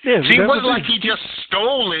 Yeah, See, it wasn't like he just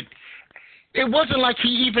stole it. It wasn't like he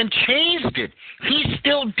even changed it. He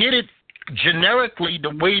still did it generically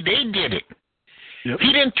the way they did it. Yep.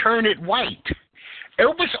 He didn't turn it white.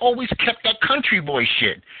 Elvis always kept that country boy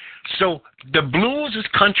shit. So the blues is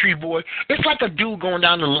country boy. It's like a dude going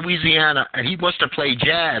down to Louisiana and he wants to play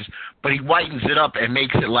jazz, but he whitens it up and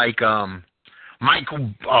makes it like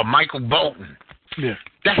Michael Bolton. Yeah.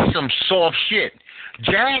 That's some soft shit.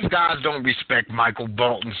 Jazz guys don't respect Michael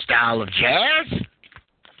Bolton's style of jazz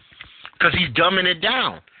because he's dumbing it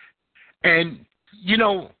down. And,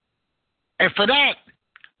 and for that,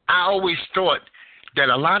 I always thought that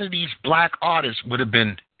a lot of these black artists would have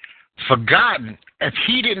been forgotten if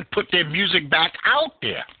he didn't put their music back out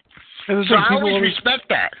there. So I always respect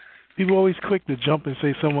that. People are always quick to jump and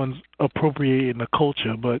say someone's appropriating the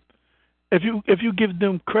culture, but if you give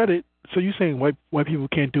them credit, so you're saying white people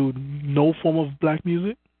can't do no form of black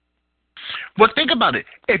music? Well, think about it.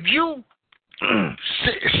 If you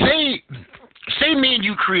say me and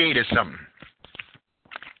you created something,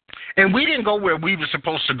 and we didn't go where we were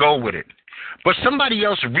supposed to go with it, but somebody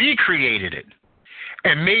else recreated it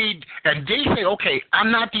and they say, okay,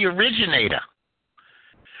 I'm not the originator.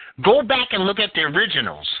 Go back and look at the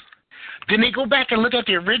originals. Then they go back and look at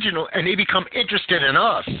the original and they become interested in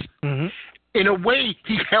us. Mm-hmm. In a way,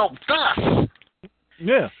 he helped us.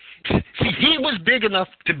 Yeah. See, he was big enough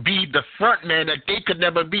to be the front man that they could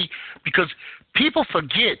never be because people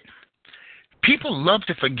forget. People love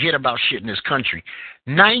to forget about shit in this country.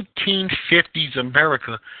 1950s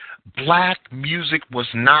America, black music was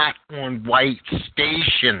not on white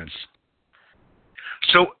stations.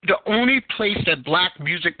 So the only place that black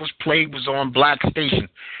music was played was on black stations.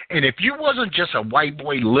 And if you wasn't just a white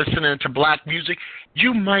boy listening to black music,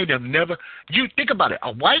 you might have never... You think about it.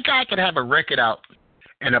 A white guy could have a record out,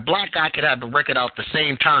 and a black guy could have a record out at the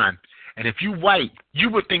same time. And if you white, you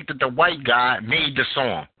would think that the white guy made the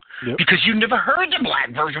song. Yep. Because you never heard the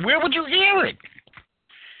black version. Where would you hear it?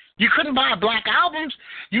 You couldn't buy black albums.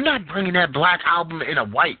 You're not bringing that black album in a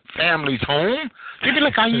white family's home. They'd be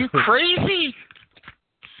like, are you crazy?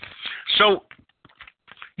 So,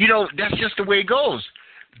 that's just the way it goes.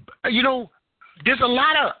 There's a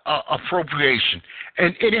lot of appropriation,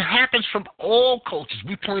 and it happens from all cultures.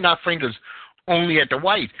 We point our fingers only at the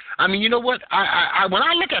white. I mean, you know what? I when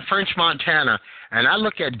I look at French Montana and I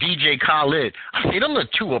look at DJ Khaled, I say them are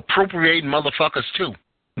two appropriating motherfuckers too.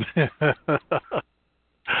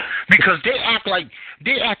 Because they act like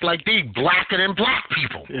they blacker than black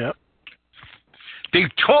people. Yep. They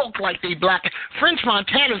talk like they black. French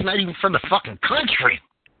Montana's not even from the fucking country.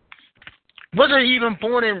 Wasn't even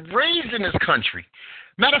born and raised in this country.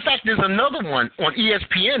 Matter of fact, there's another one on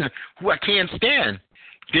ESPN who I can't stand.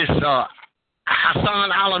 This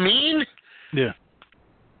Hassan Alamin. Yeah.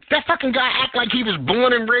 That fucking guy act like he was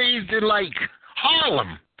born and raised in like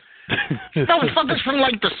Harlem. That motherfucker's from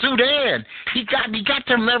like the Sudan. He got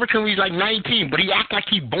to America when he's like 19, but he act like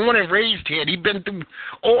he born and raised here. He been through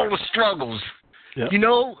all the struggles. Yep.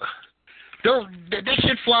 That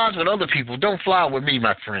shit flies with other people. Don't fly with me,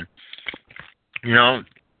 my friend. Now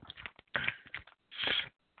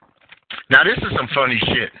this is some funny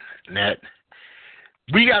shit, Nat.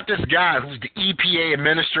 We got this guy who's the EPA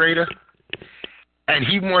administrator, and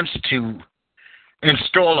he wants to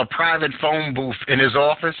install a private phone booth in his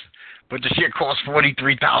office, but the shit costs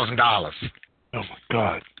 $43,000. Oh my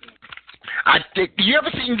God! You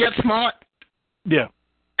ever seen Get Smart? Yeah.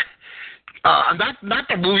 Not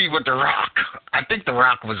the movie with The Rock. I think The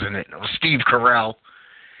Rock was in it. It was Steve Carell.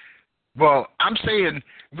 Well, I'm saying,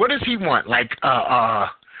 what does he want? Like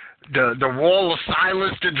the wall of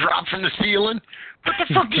silence to drop from the ceiling. What the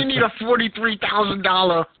fuck do you need a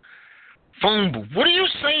 $43,000 phone booth? What are you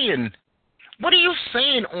saying? What are you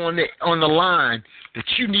saying on the line that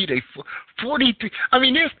you need a 43? I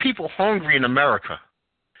mean, there's people hungry in America.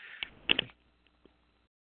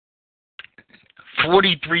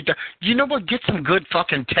 43. You know what? Get some good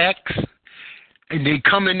fucking techs, and they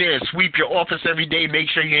come in there and sweep your office every day, make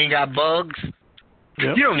sure you ain't got bugs.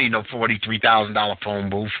 Yep. You don't need no $43,000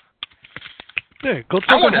 phone booth. Yeah, go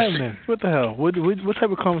talk at home then. What the hell? What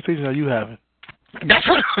type of conversation are you having? That's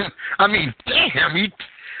what I mean. Damn,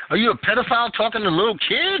 are you a pedophile talking to little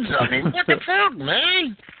kids? I mean, what the fuck,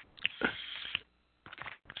 man?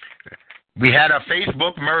 We had a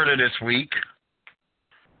Facebook murder this week.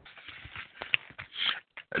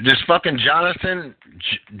 This fucking Jonathan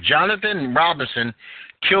Robinson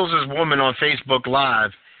kills his woman on Facebook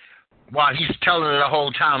Live while he's telling her the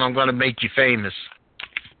whole time, "I'm going to make you famous."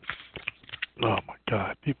 Oh, my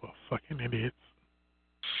God. People are fucking idiots.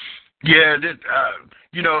 Yeah,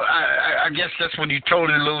 I guess that's when you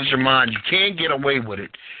totally lose your mind. You can't get away with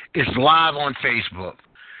it. It's live on Facebook.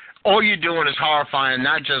 All you're doing is horrifying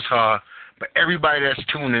not just her, but everybody that's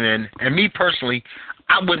tuning in. And me personally,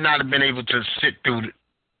 I would not have been able to sit through it.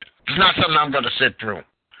 It's not something I'm going to sit through.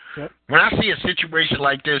 Yep. When I see a situation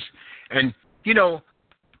like this, and,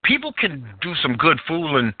 people can do some good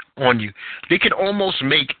fooling on you. They can almost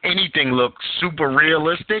make anything look super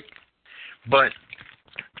realistic, but,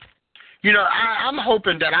 I'm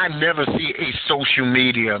hoping that I never see a social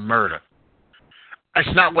media murder.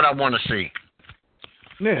 That's not what I want to see.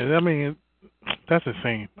 Yeah, I mean, that's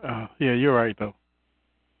insane. Yeah, you're right, though.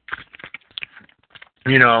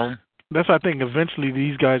 That's why I think eventually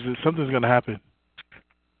these guys, something's going to happen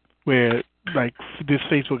where, like, this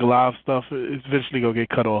Facebook Live stuff is eventually going to get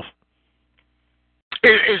cut off.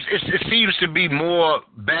 It seems to be more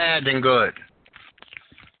bad than good.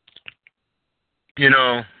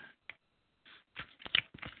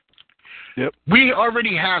 Yep. We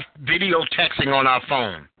already have video texting on our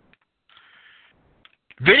phone.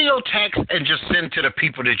 Video text and just send to the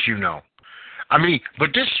people that you know. I mean,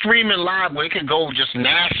 but this streaming live where it can go just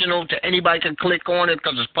national to anybody can click on it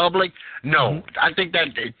because it's public, no. Mm-hmm. I think that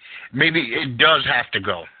maybe it does have to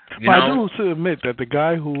go. I do admit that the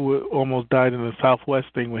guy who almost died in the Southwest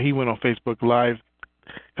thing when he went on Facebook Live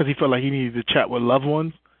because he felt like he needed to chat with loved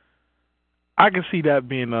ones, I can see that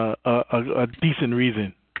being a decent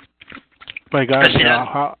reason. Like, I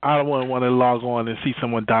don't want to log on and see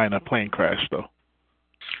someone die in a plane crash, though.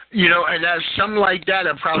 And that's something like that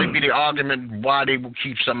would probably be the argument why they will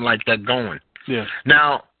keep something like that going. Yeah.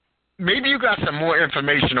 Now, maybe you got some more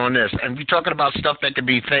information on this, and we're talking about stuff that could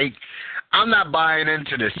be fake. I'm not buying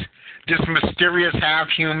into this. This mysterious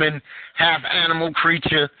half-human, half-animal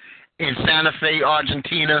creature in Santa Fe,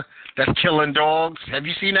 Argentina, that's killing dogs. Have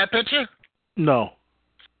you seen that picture? No.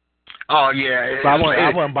 Oh, yeah. I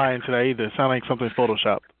wasn't buying into that either. It sounded like something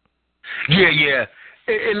Photoshopped. Yeah.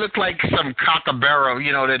 It looked like some cockabarro,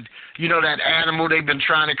 that animal they've been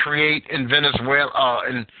trying to create in Venezuela,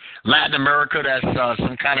 in Latin America. That's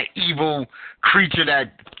some kind of evil creature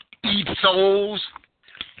that eats souls.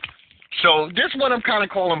 So this one I'm kind of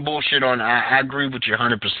calling bullshit on. I agree with you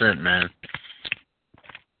 100%, man.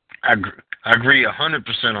 I agree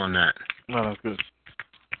 100% on that. No, that's good.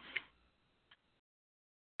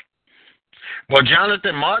 Well,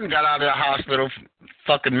 Jonathan Martin got out of the hospital,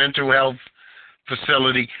 fucking mental health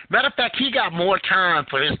facility. Matter of fact, he got more time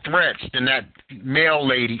for his threats than that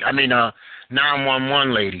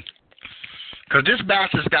 911 lady. Because this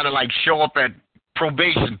bastard's got to, show up at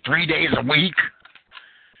probation 3 days a week.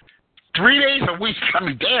 3 days a week? I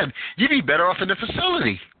mean, damn, you'd be better off in the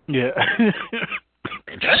facility. Yeah.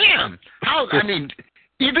 Damn.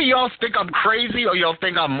 Either y'all think I'm crazy or y'all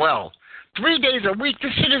think I'm well. 3 days a week,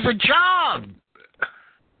 this shit is a job.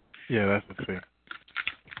 Yeah, that's the thing.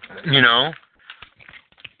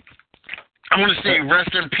 I want to say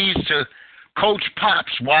rest in peace to Coach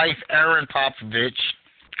Pop's wife, Erin Popovich.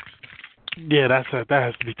 Yeah, that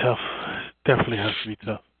has to be tough. Definitely has to be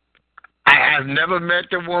tough. I've never met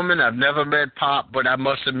the woman. I've never met Pop, but I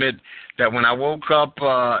must admit that when I woke up,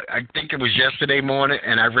 I think it was yesterday morning,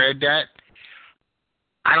 and I read that,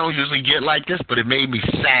 I don't usually get like this, but it made me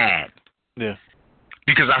sad. Yeah.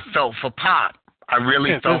 Because I felt for Pop. I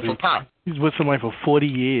really felt for Pop. He's with somebody for 40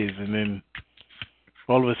 years, and then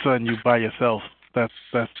all of a sudden you by yourself. That's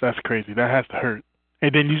crazy. That has to hurt.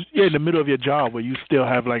 And then you're in the middle of your job where you still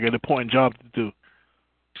have an important job to do.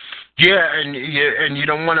 Yeah, and you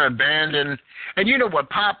don't want to abandon. And you know what?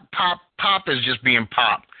 Pop is just being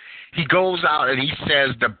Pop. He goes out and he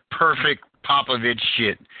says the perfect Popovich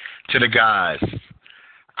shit to the guys.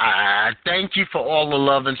 I thank you for all the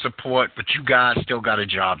love and support, but you guys still got a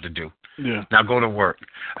job to do. Yeah. Now go to work.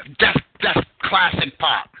 That's classic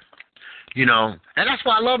pop, you know, and that's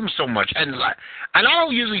why I love him so much. And I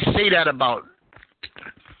don't usually say that about,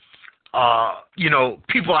 you know,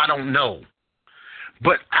 people I don't know,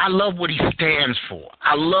 but I love what he stands for.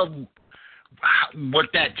 I love what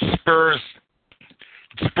that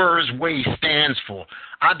Spurs way stands for.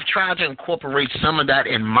 I've tried to incorporate some of that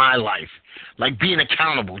in my life, like being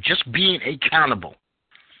accountable, just being accountable.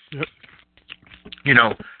 Yep. You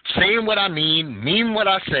know, saying what I mean what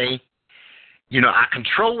I say. You know, I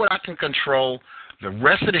control what I can control. The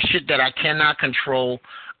rest of the shit that I cannot control,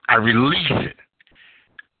 I release it.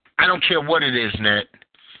 I don't care what it is, Ned.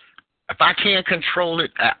 If I can't control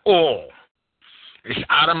it at all, it's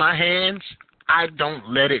out of my hands, I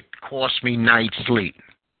don't let it cost me night's sleep.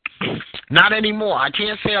 Not anymore. I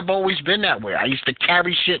can't say I've always been that way. I used to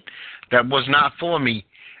carry shit that was not for me.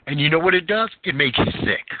 And you know what it does? It makes you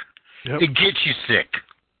sick. Yep. It gets you sick.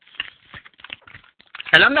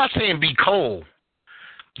 And I'm not saying be cold.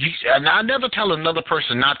 And I never tell another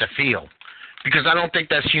person not to feel, because I don't think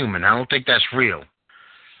that's human. I don't think that's real.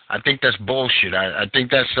 I think that's bullshit. I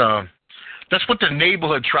think that's what the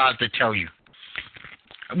neighborhood tries to tell you.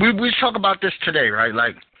 We talk about this today, right?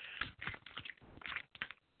 Like,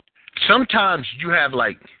 sometimes you have,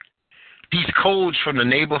 like, these codes from the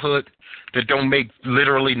neighborhood that don't make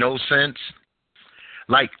literally no sense.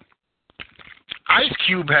 Like, Ice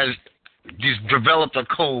Cube has just developed a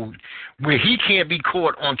code where he can't be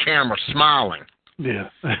caught on camera smiling. Yeah.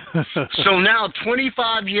 So now,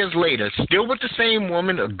 25 years later, still with the same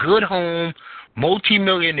woman, a good home,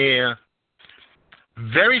 multimillionaire,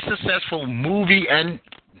 very successful movie and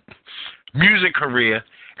music career,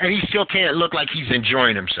 and he still can't look like he's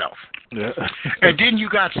enjoying himself. Yeah. And then you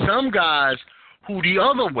got some guys who the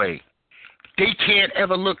other way, they can't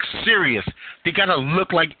ever look serious. They got to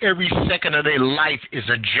look like every second of their life is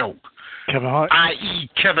a joke. Kevin Hart? I.e.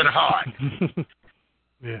 Kevin Hart.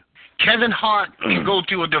 Yeah. Kevin Hart can go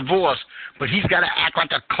through a divorce, but he's got to act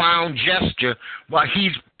like a clown gesture while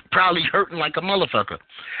he's probably hurting like a motherfucker.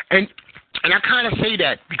 And I kind of say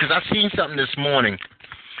that because I seen something this morning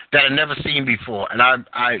that I've never seen before, and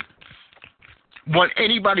I want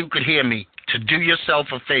anybody who could hear me to do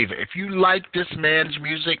yourself a favor. If you like this man's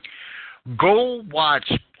music, go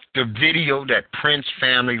watch the video that Prince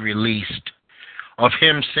family released of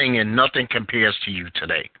him singing Nothing Compares to You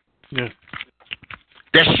Today. Yeah.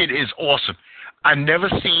 That shit is awesome. I've never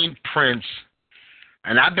seen Prince,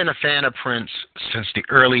 and I've been a fan of Prince since the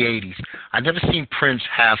early 80s. I've never seen Prince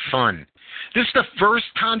have fun. This is the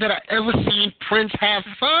first time that I ever seen Prince have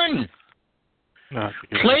fun. No,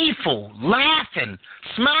 Playful, laughing,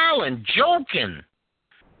 smiling, joking.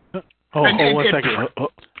 Hold 1 second.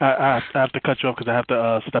 I have to cut you off because I have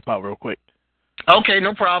to step out real quick. Okay,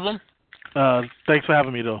 no problem. Thanks for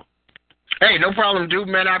having me, though. Hey, no problem, dude,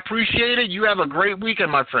 man. I appreciate it. You have a great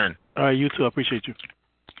weekend, my friend. All right, you too. I appreciate you.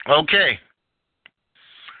 Okay.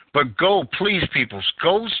 But go, please, people,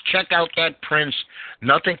 go check out that Prince,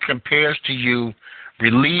 Nothing Compares to You,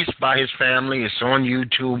 released by his family. It's on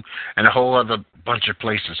YouTube and a whole other bunch of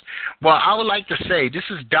places. Well, I would like to say, this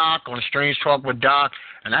is Doc on Strange Talk with Doc,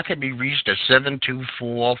 and I can be reached at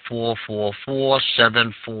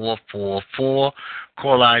 724-444-7444.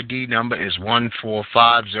 Call ID number is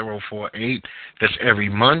 145048. That's every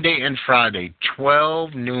Monday and Friday,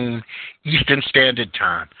 12 noon Eastern Standard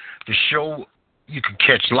Time. The show, you can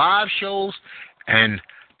catch live shows and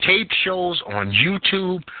tape shows on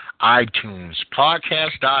YouTube, iTunes,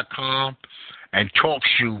 podcast.com, and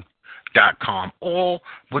TalkShoe.com, all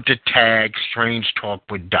with the tag Strange Talk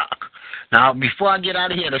with Doc. Now, before I get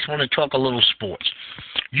out of here, I just want to talk a little sports.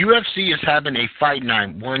 UFC is having a fight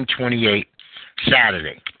night, 128,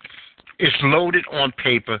 Saturday. It's loaded on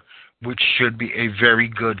paper, which should be a very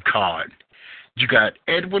good card. You got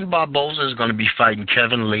Edwin Barboza is going to be fighting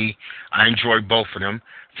Kevin Lee. I enjoy both of them.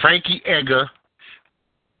 Frankie Edgar,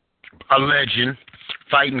 a legend,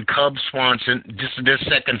 fighting Cub Swanson. This is their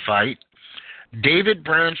second fight. David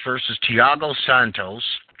Branch versus Thiago Santos.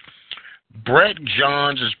 Brett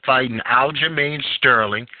Johns is fighting Aljamain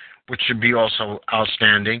Sterling, which should be also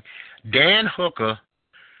outstanding. Dan Hooker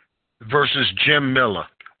versus Jim Miller,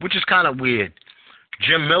 which is kind of weird.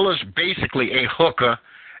 Jim Miller's basically a hooker,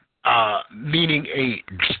 meaning a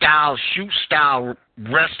shoot-style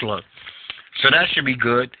wrestler. So that should be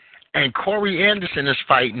good. And Corey Anderson is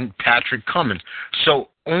fighting Patrick Cummins. So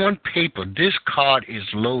on paper, this card is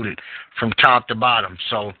loaded from top to bottom.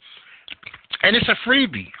 So, and it's a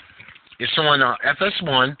freebie. It's on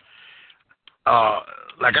FS1.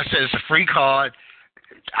 Like I said, it's a free card.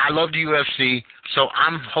 I love the UFC, so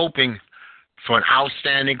I'm hoping for an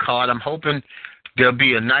outstanding card. I'm hoping there'll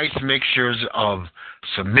be a nice mixtures of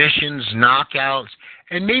submissions, knockouts,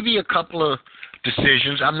 and maybe a couple of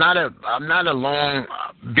decisions. I'm not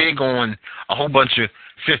big on a whole bunch of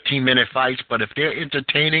 15-minute fights, but if they're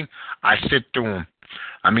entertaining, I sit through them.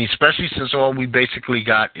 I mean, especially since all we basically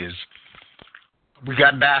got is we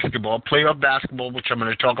got basketball, playoff basketball, which I'm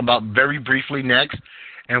going to talk about very briefly next,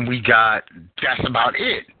 and that's about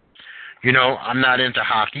it. You know, I'm not into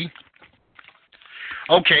hockey.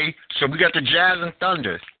 Okay, so we got the Jazz and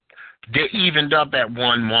Thunder. They're evened up at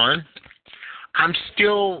 1-1. I'm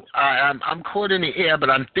caught in the air, but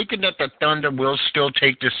I'm thinking that the Thunder will still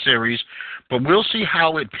take this series, but we'll see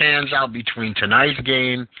how it pans out between tonight's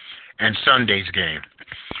game and Sunday's game.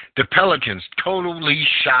 The Pelicans, totally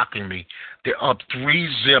shocking me. They're up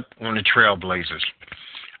 3-0 on the Trailblazers.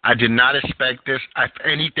 I did not expect this. If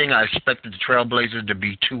anything, I expected the Trailblazers to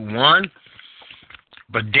be 2-1,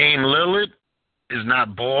 but Dame Lillard is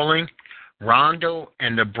not balling. Rondo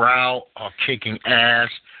and the Brow are kicking ass,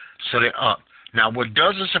 so they're up. Now, what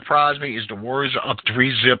doesn't surprise me is the Warriors are up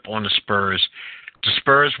 3-0 on the Spurs. The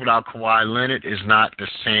Spurs without Kawhi Leonard is not the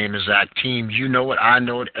same as that team. You know it, I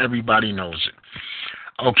know it, everybody knows it.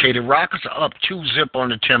 Okay, the Rockets are up 2-0 on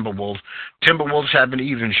the Timberwolves. Timberwolves haven't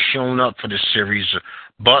even shown up for this series.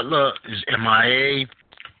 Butler is MIA.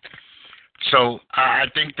 So I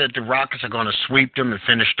think that the Rockets are going to sweep them and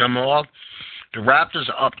finish them off. The Raptors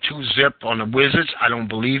are up 2-0 on the Wizards. I don't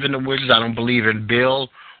believe in the Wizards. I don't believe in Bill,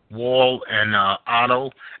 Wall, and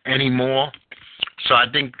Otto anymore. So I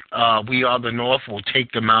think We Are the North will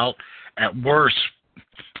take them out at worst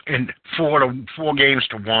in 4 games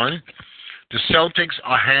to 1. The Celtics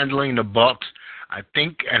are handling the Bucks. I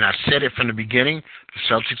think, and I said it from the beginning,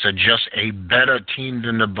 the Celtics are just a better team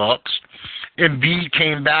than the Bucks. Embiid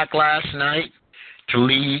came back last night to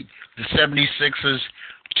lead the 76ers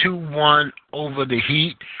 2-1 over the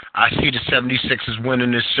Heat. I see the 76ers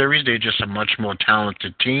winning this series. They're just a much more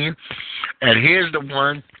talented team. And here's the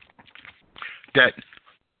one that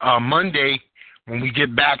Monday, when we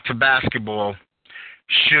get back to basketball,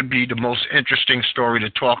 should be the most interesting story to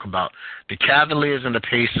talk about. The Cavaliers and the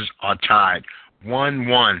Pacers are tied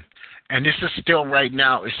 1-1. And this is still right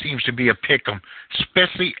now, it seems to be a pick-em,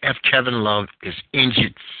 especially if Kevin Love is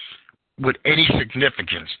injured with any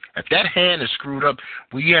significance. If that hand is screwed up,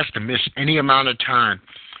 where he has to miss any amount of time,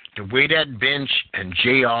 the way that bench and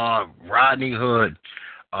JR, Rodney Hood,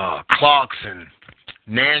 Clarkson, and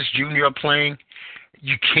Nance Jr. are playing,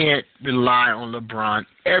 you can't rely on LeBron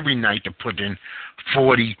every night to put in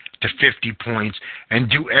 40 to 50 points and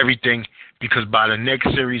do everything, because by the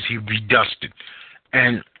next series he'll be dusted.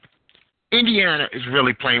 And Indiana is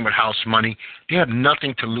really playing with house money. They have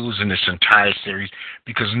nothing to lose in this entire series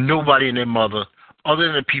because nobody and their mother, other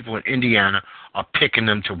than the people in Indiana, are picking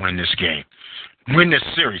them to win this game. Win this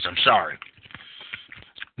series, I'm sorry.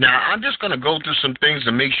 Now, I'm just going to go through some things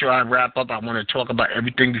to make sure I wrap up. I want to talk about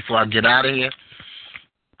everything before I get out of here.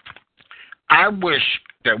 I wish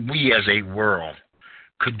that we as a world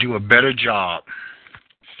could do a better job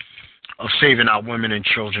of saving our women and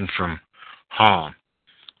children from harm.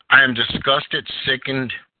 I am disgusted,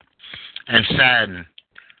 sickened, and saddened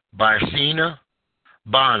by Sina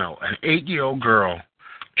Bono, an 8-year-old girl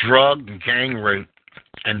drugged and gang raped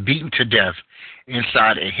and beaten to death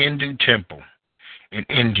inside a Hindu temple in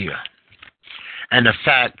India. And the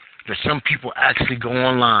fact that some people actually go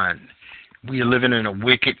online, we are living in a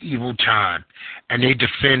wicked, evil time, and they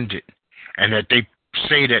defend it, and that they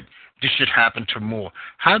say that this should happen to more.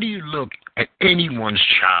 How do you look at anyone's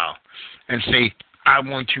child and say, I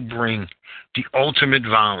want to bring the ultimate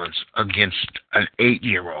violence against an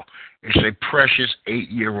 8-year-old? It's a precious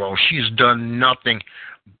 8-year-old. She's done nothing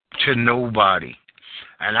to nobody.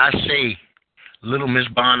 And I say, little Miss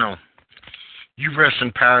Bono, you rest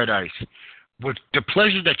in paradise. With the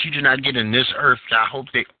pleasure that you did not get in this earth, I hope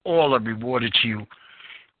they all are rewarded to you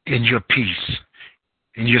in your peace,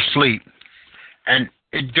 in your sleep. And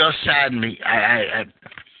it does sadden me. I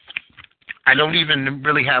don't even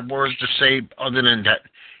really have words to say other than that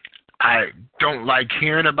I don't like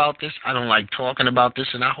hearing about this. I don't like talking about this,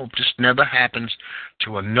 and I hope this never happens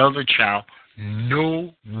to another child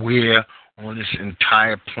nowhere on this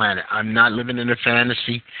entire planet. I'm not living in a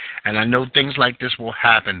fantasy, and I know things like this will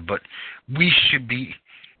happen, but we should be,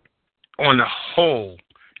 on the whole,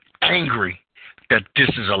 angry that this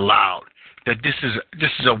is allowed, that this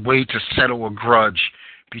is a way to settle a grudge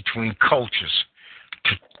between cultures,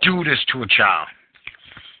 to do this to a child.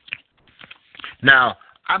 Now,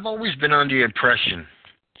 I've always been under the impression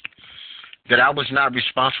that I was not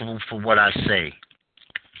responsible for what I say.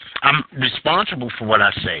 I'm responsible for what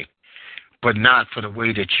I say, but not for the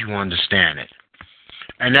way that you understand it.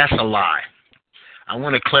 And that's a lie. I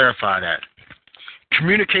want to clarify that.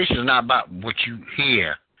 Communication is not about what you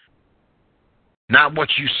hear, not what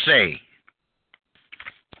you say.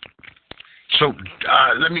 So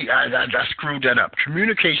I screwed that up.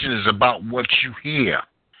 Communication is about what you hear,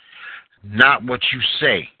 not what you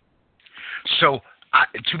say. So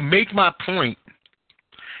to make my point,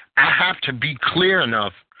 I have to be clear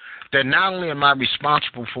enough that not only am I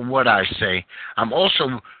responsible for what I say, I'm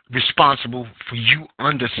also responsible for you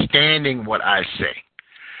understanding what I say.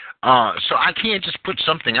 So I can't just put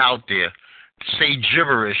something out there, say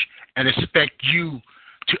gibberish, and expect you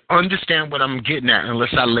to understand what I'm getting at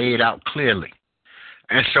unless I lay it out clearly.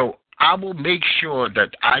 And so I will make sure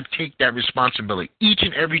that I take that responsibility each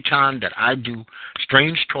and every time that I do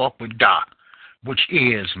Strange Talk with Doc, which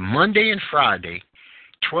is Monday and Friday,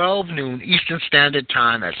 12 noon Eastern Standard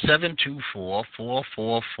Time at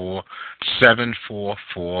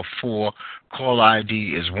 724-444-7444. Call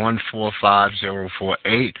ID is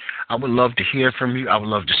 145048. I would love to hear from you. I would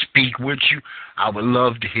love to speak with you. I would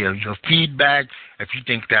love to hear your feedback. If you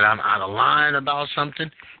think that I'm out of line about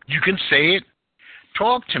something, you can say it.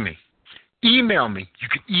 Talk to me. Email me. You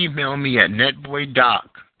can email me at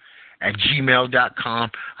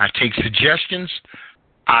netboydoc@gmail.com. I take suggestions.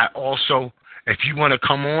 I also, if you want to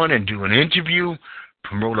come on and do an interview,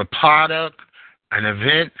 promote a product, an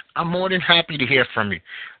event, I'm more than happy to hear from you.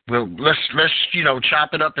 Well, let's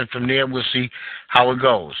chop it up, and from there we'll see how it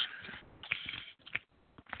goes.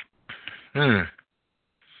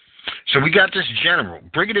 So we got this general,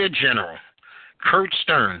 Brigadier General Kurt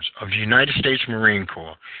Stearns of the United States Marine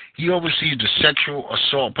Corps. He oversees the Sexual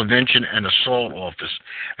Assault Prevention and Assault Office,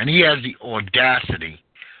 and he has the audacity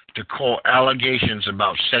to call allegations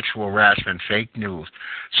about sexual harassment fake news.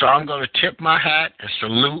 So I'm going to tip my hat and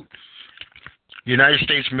salute the United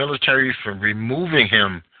States military for removing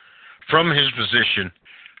him from his position,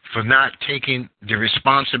 for not taking the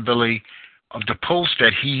responsibility of the post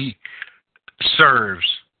that he serves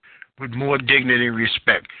with more dignity and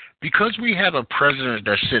respect. Because we have a president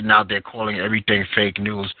that's sitting out there calling everything fake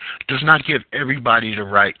news does not give everybody the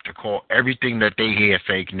right to call everything that they hear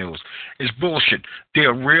fake news. It's bullshit. There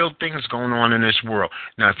are real things going on in this world.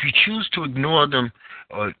 Now, if you choose to ignore them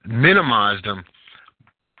or minimize them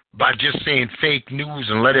by just saying fake news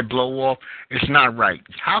and let it blow off, it's not right.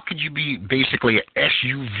 How could you be basically an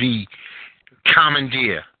SUV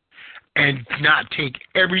commandeer and not take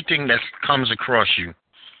everything that comes across you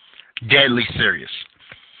deadly serious?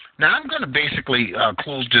 Now, I'm going to basically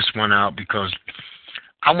close this one out because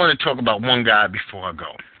I want to talk about one guy before I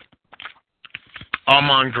go.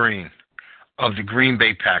 Armand Green of the Green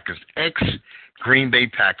Bay Packers, ex-Green Bay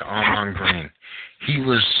Packer Armand Green. He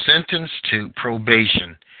was sentenced to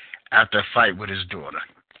probation after a fight with his daughter.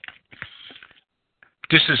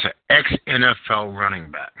 This is an ex-NFL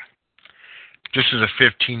running back. This is a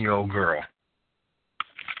 15-year-old girl.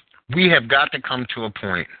 We have got to come to a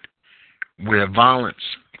point where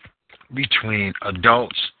violence between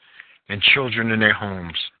adults and children in their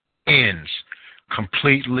homes ends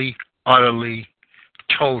completely, utterly,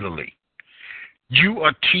 totally. You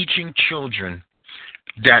are teaching children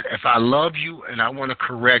that if I love you and I want to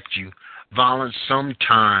correct you, violence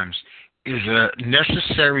sometimes is a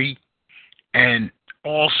necessary and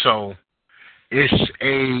also is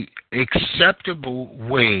a acceptable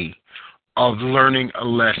way of learning a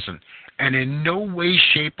lesson. And in no way,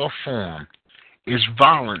 shape, or form is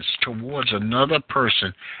violence towards another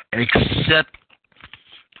person an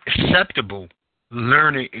acceptable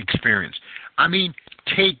learning experience. I mean,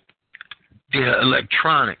 take their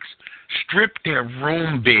electronics, strip their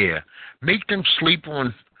room bare, make them sleep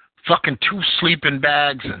on fucking 2 sleeping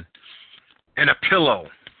bags and a pillow.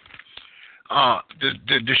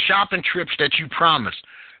 The shopping trips that you promised,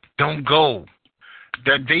 don't go.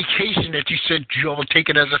 That vacation that you said you'll take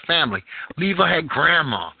it as a family, leave her at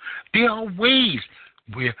grandma. There are ways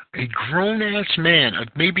where a grown-ass man,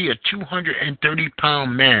 maybe a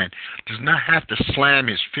 230-pound man, does not have to slam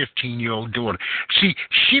his 15-year-old daughter. See,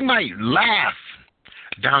 she might laugh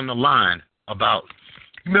down the line about,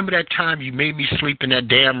 remember that time you made me sleep in that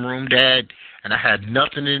damn room, Dad, and I had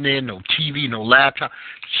nothing in there, no TV, no laptop?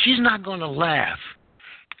 She's not going to laugh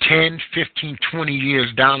 10, 15, 20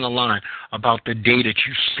 years down the line about the day that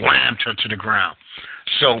you slammed her to the ground.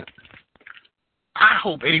 So I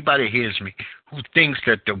hope anybody hears me who thinks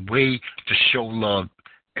that the way to show love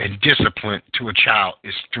and discipline to a child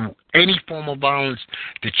is through any form of violence,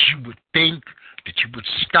 that you would think, that you would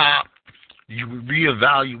stop, you would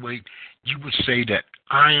reevaluate, you would say that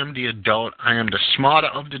I am the adult, I am the smarter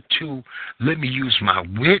of the two, let me use my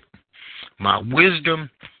wit, my wisdom,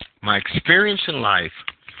 my experience in life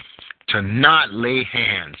to not lay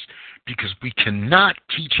hands, because we cannot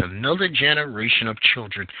teach another generation of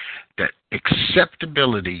children that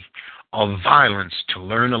acceptability of violence to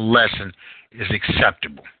learn a lesson is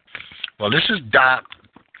acceptable. Well, this is Doc.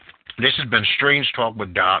 This has been Strange Talk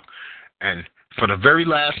with Doc, and for the very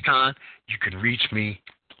last time, you can reach me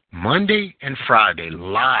Monday and Friday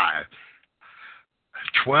live,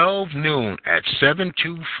 12 noon at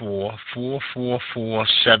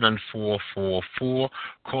 724-444-7444.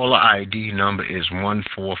 Caller ID number is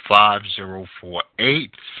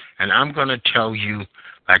 145048. And I'm going to tell you,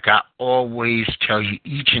 like I always tell you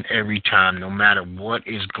each and every time, no matter what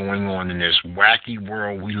is going on in this wacky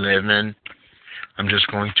world we live in, I'm just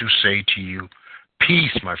going to say to you,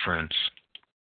 peace, my friends.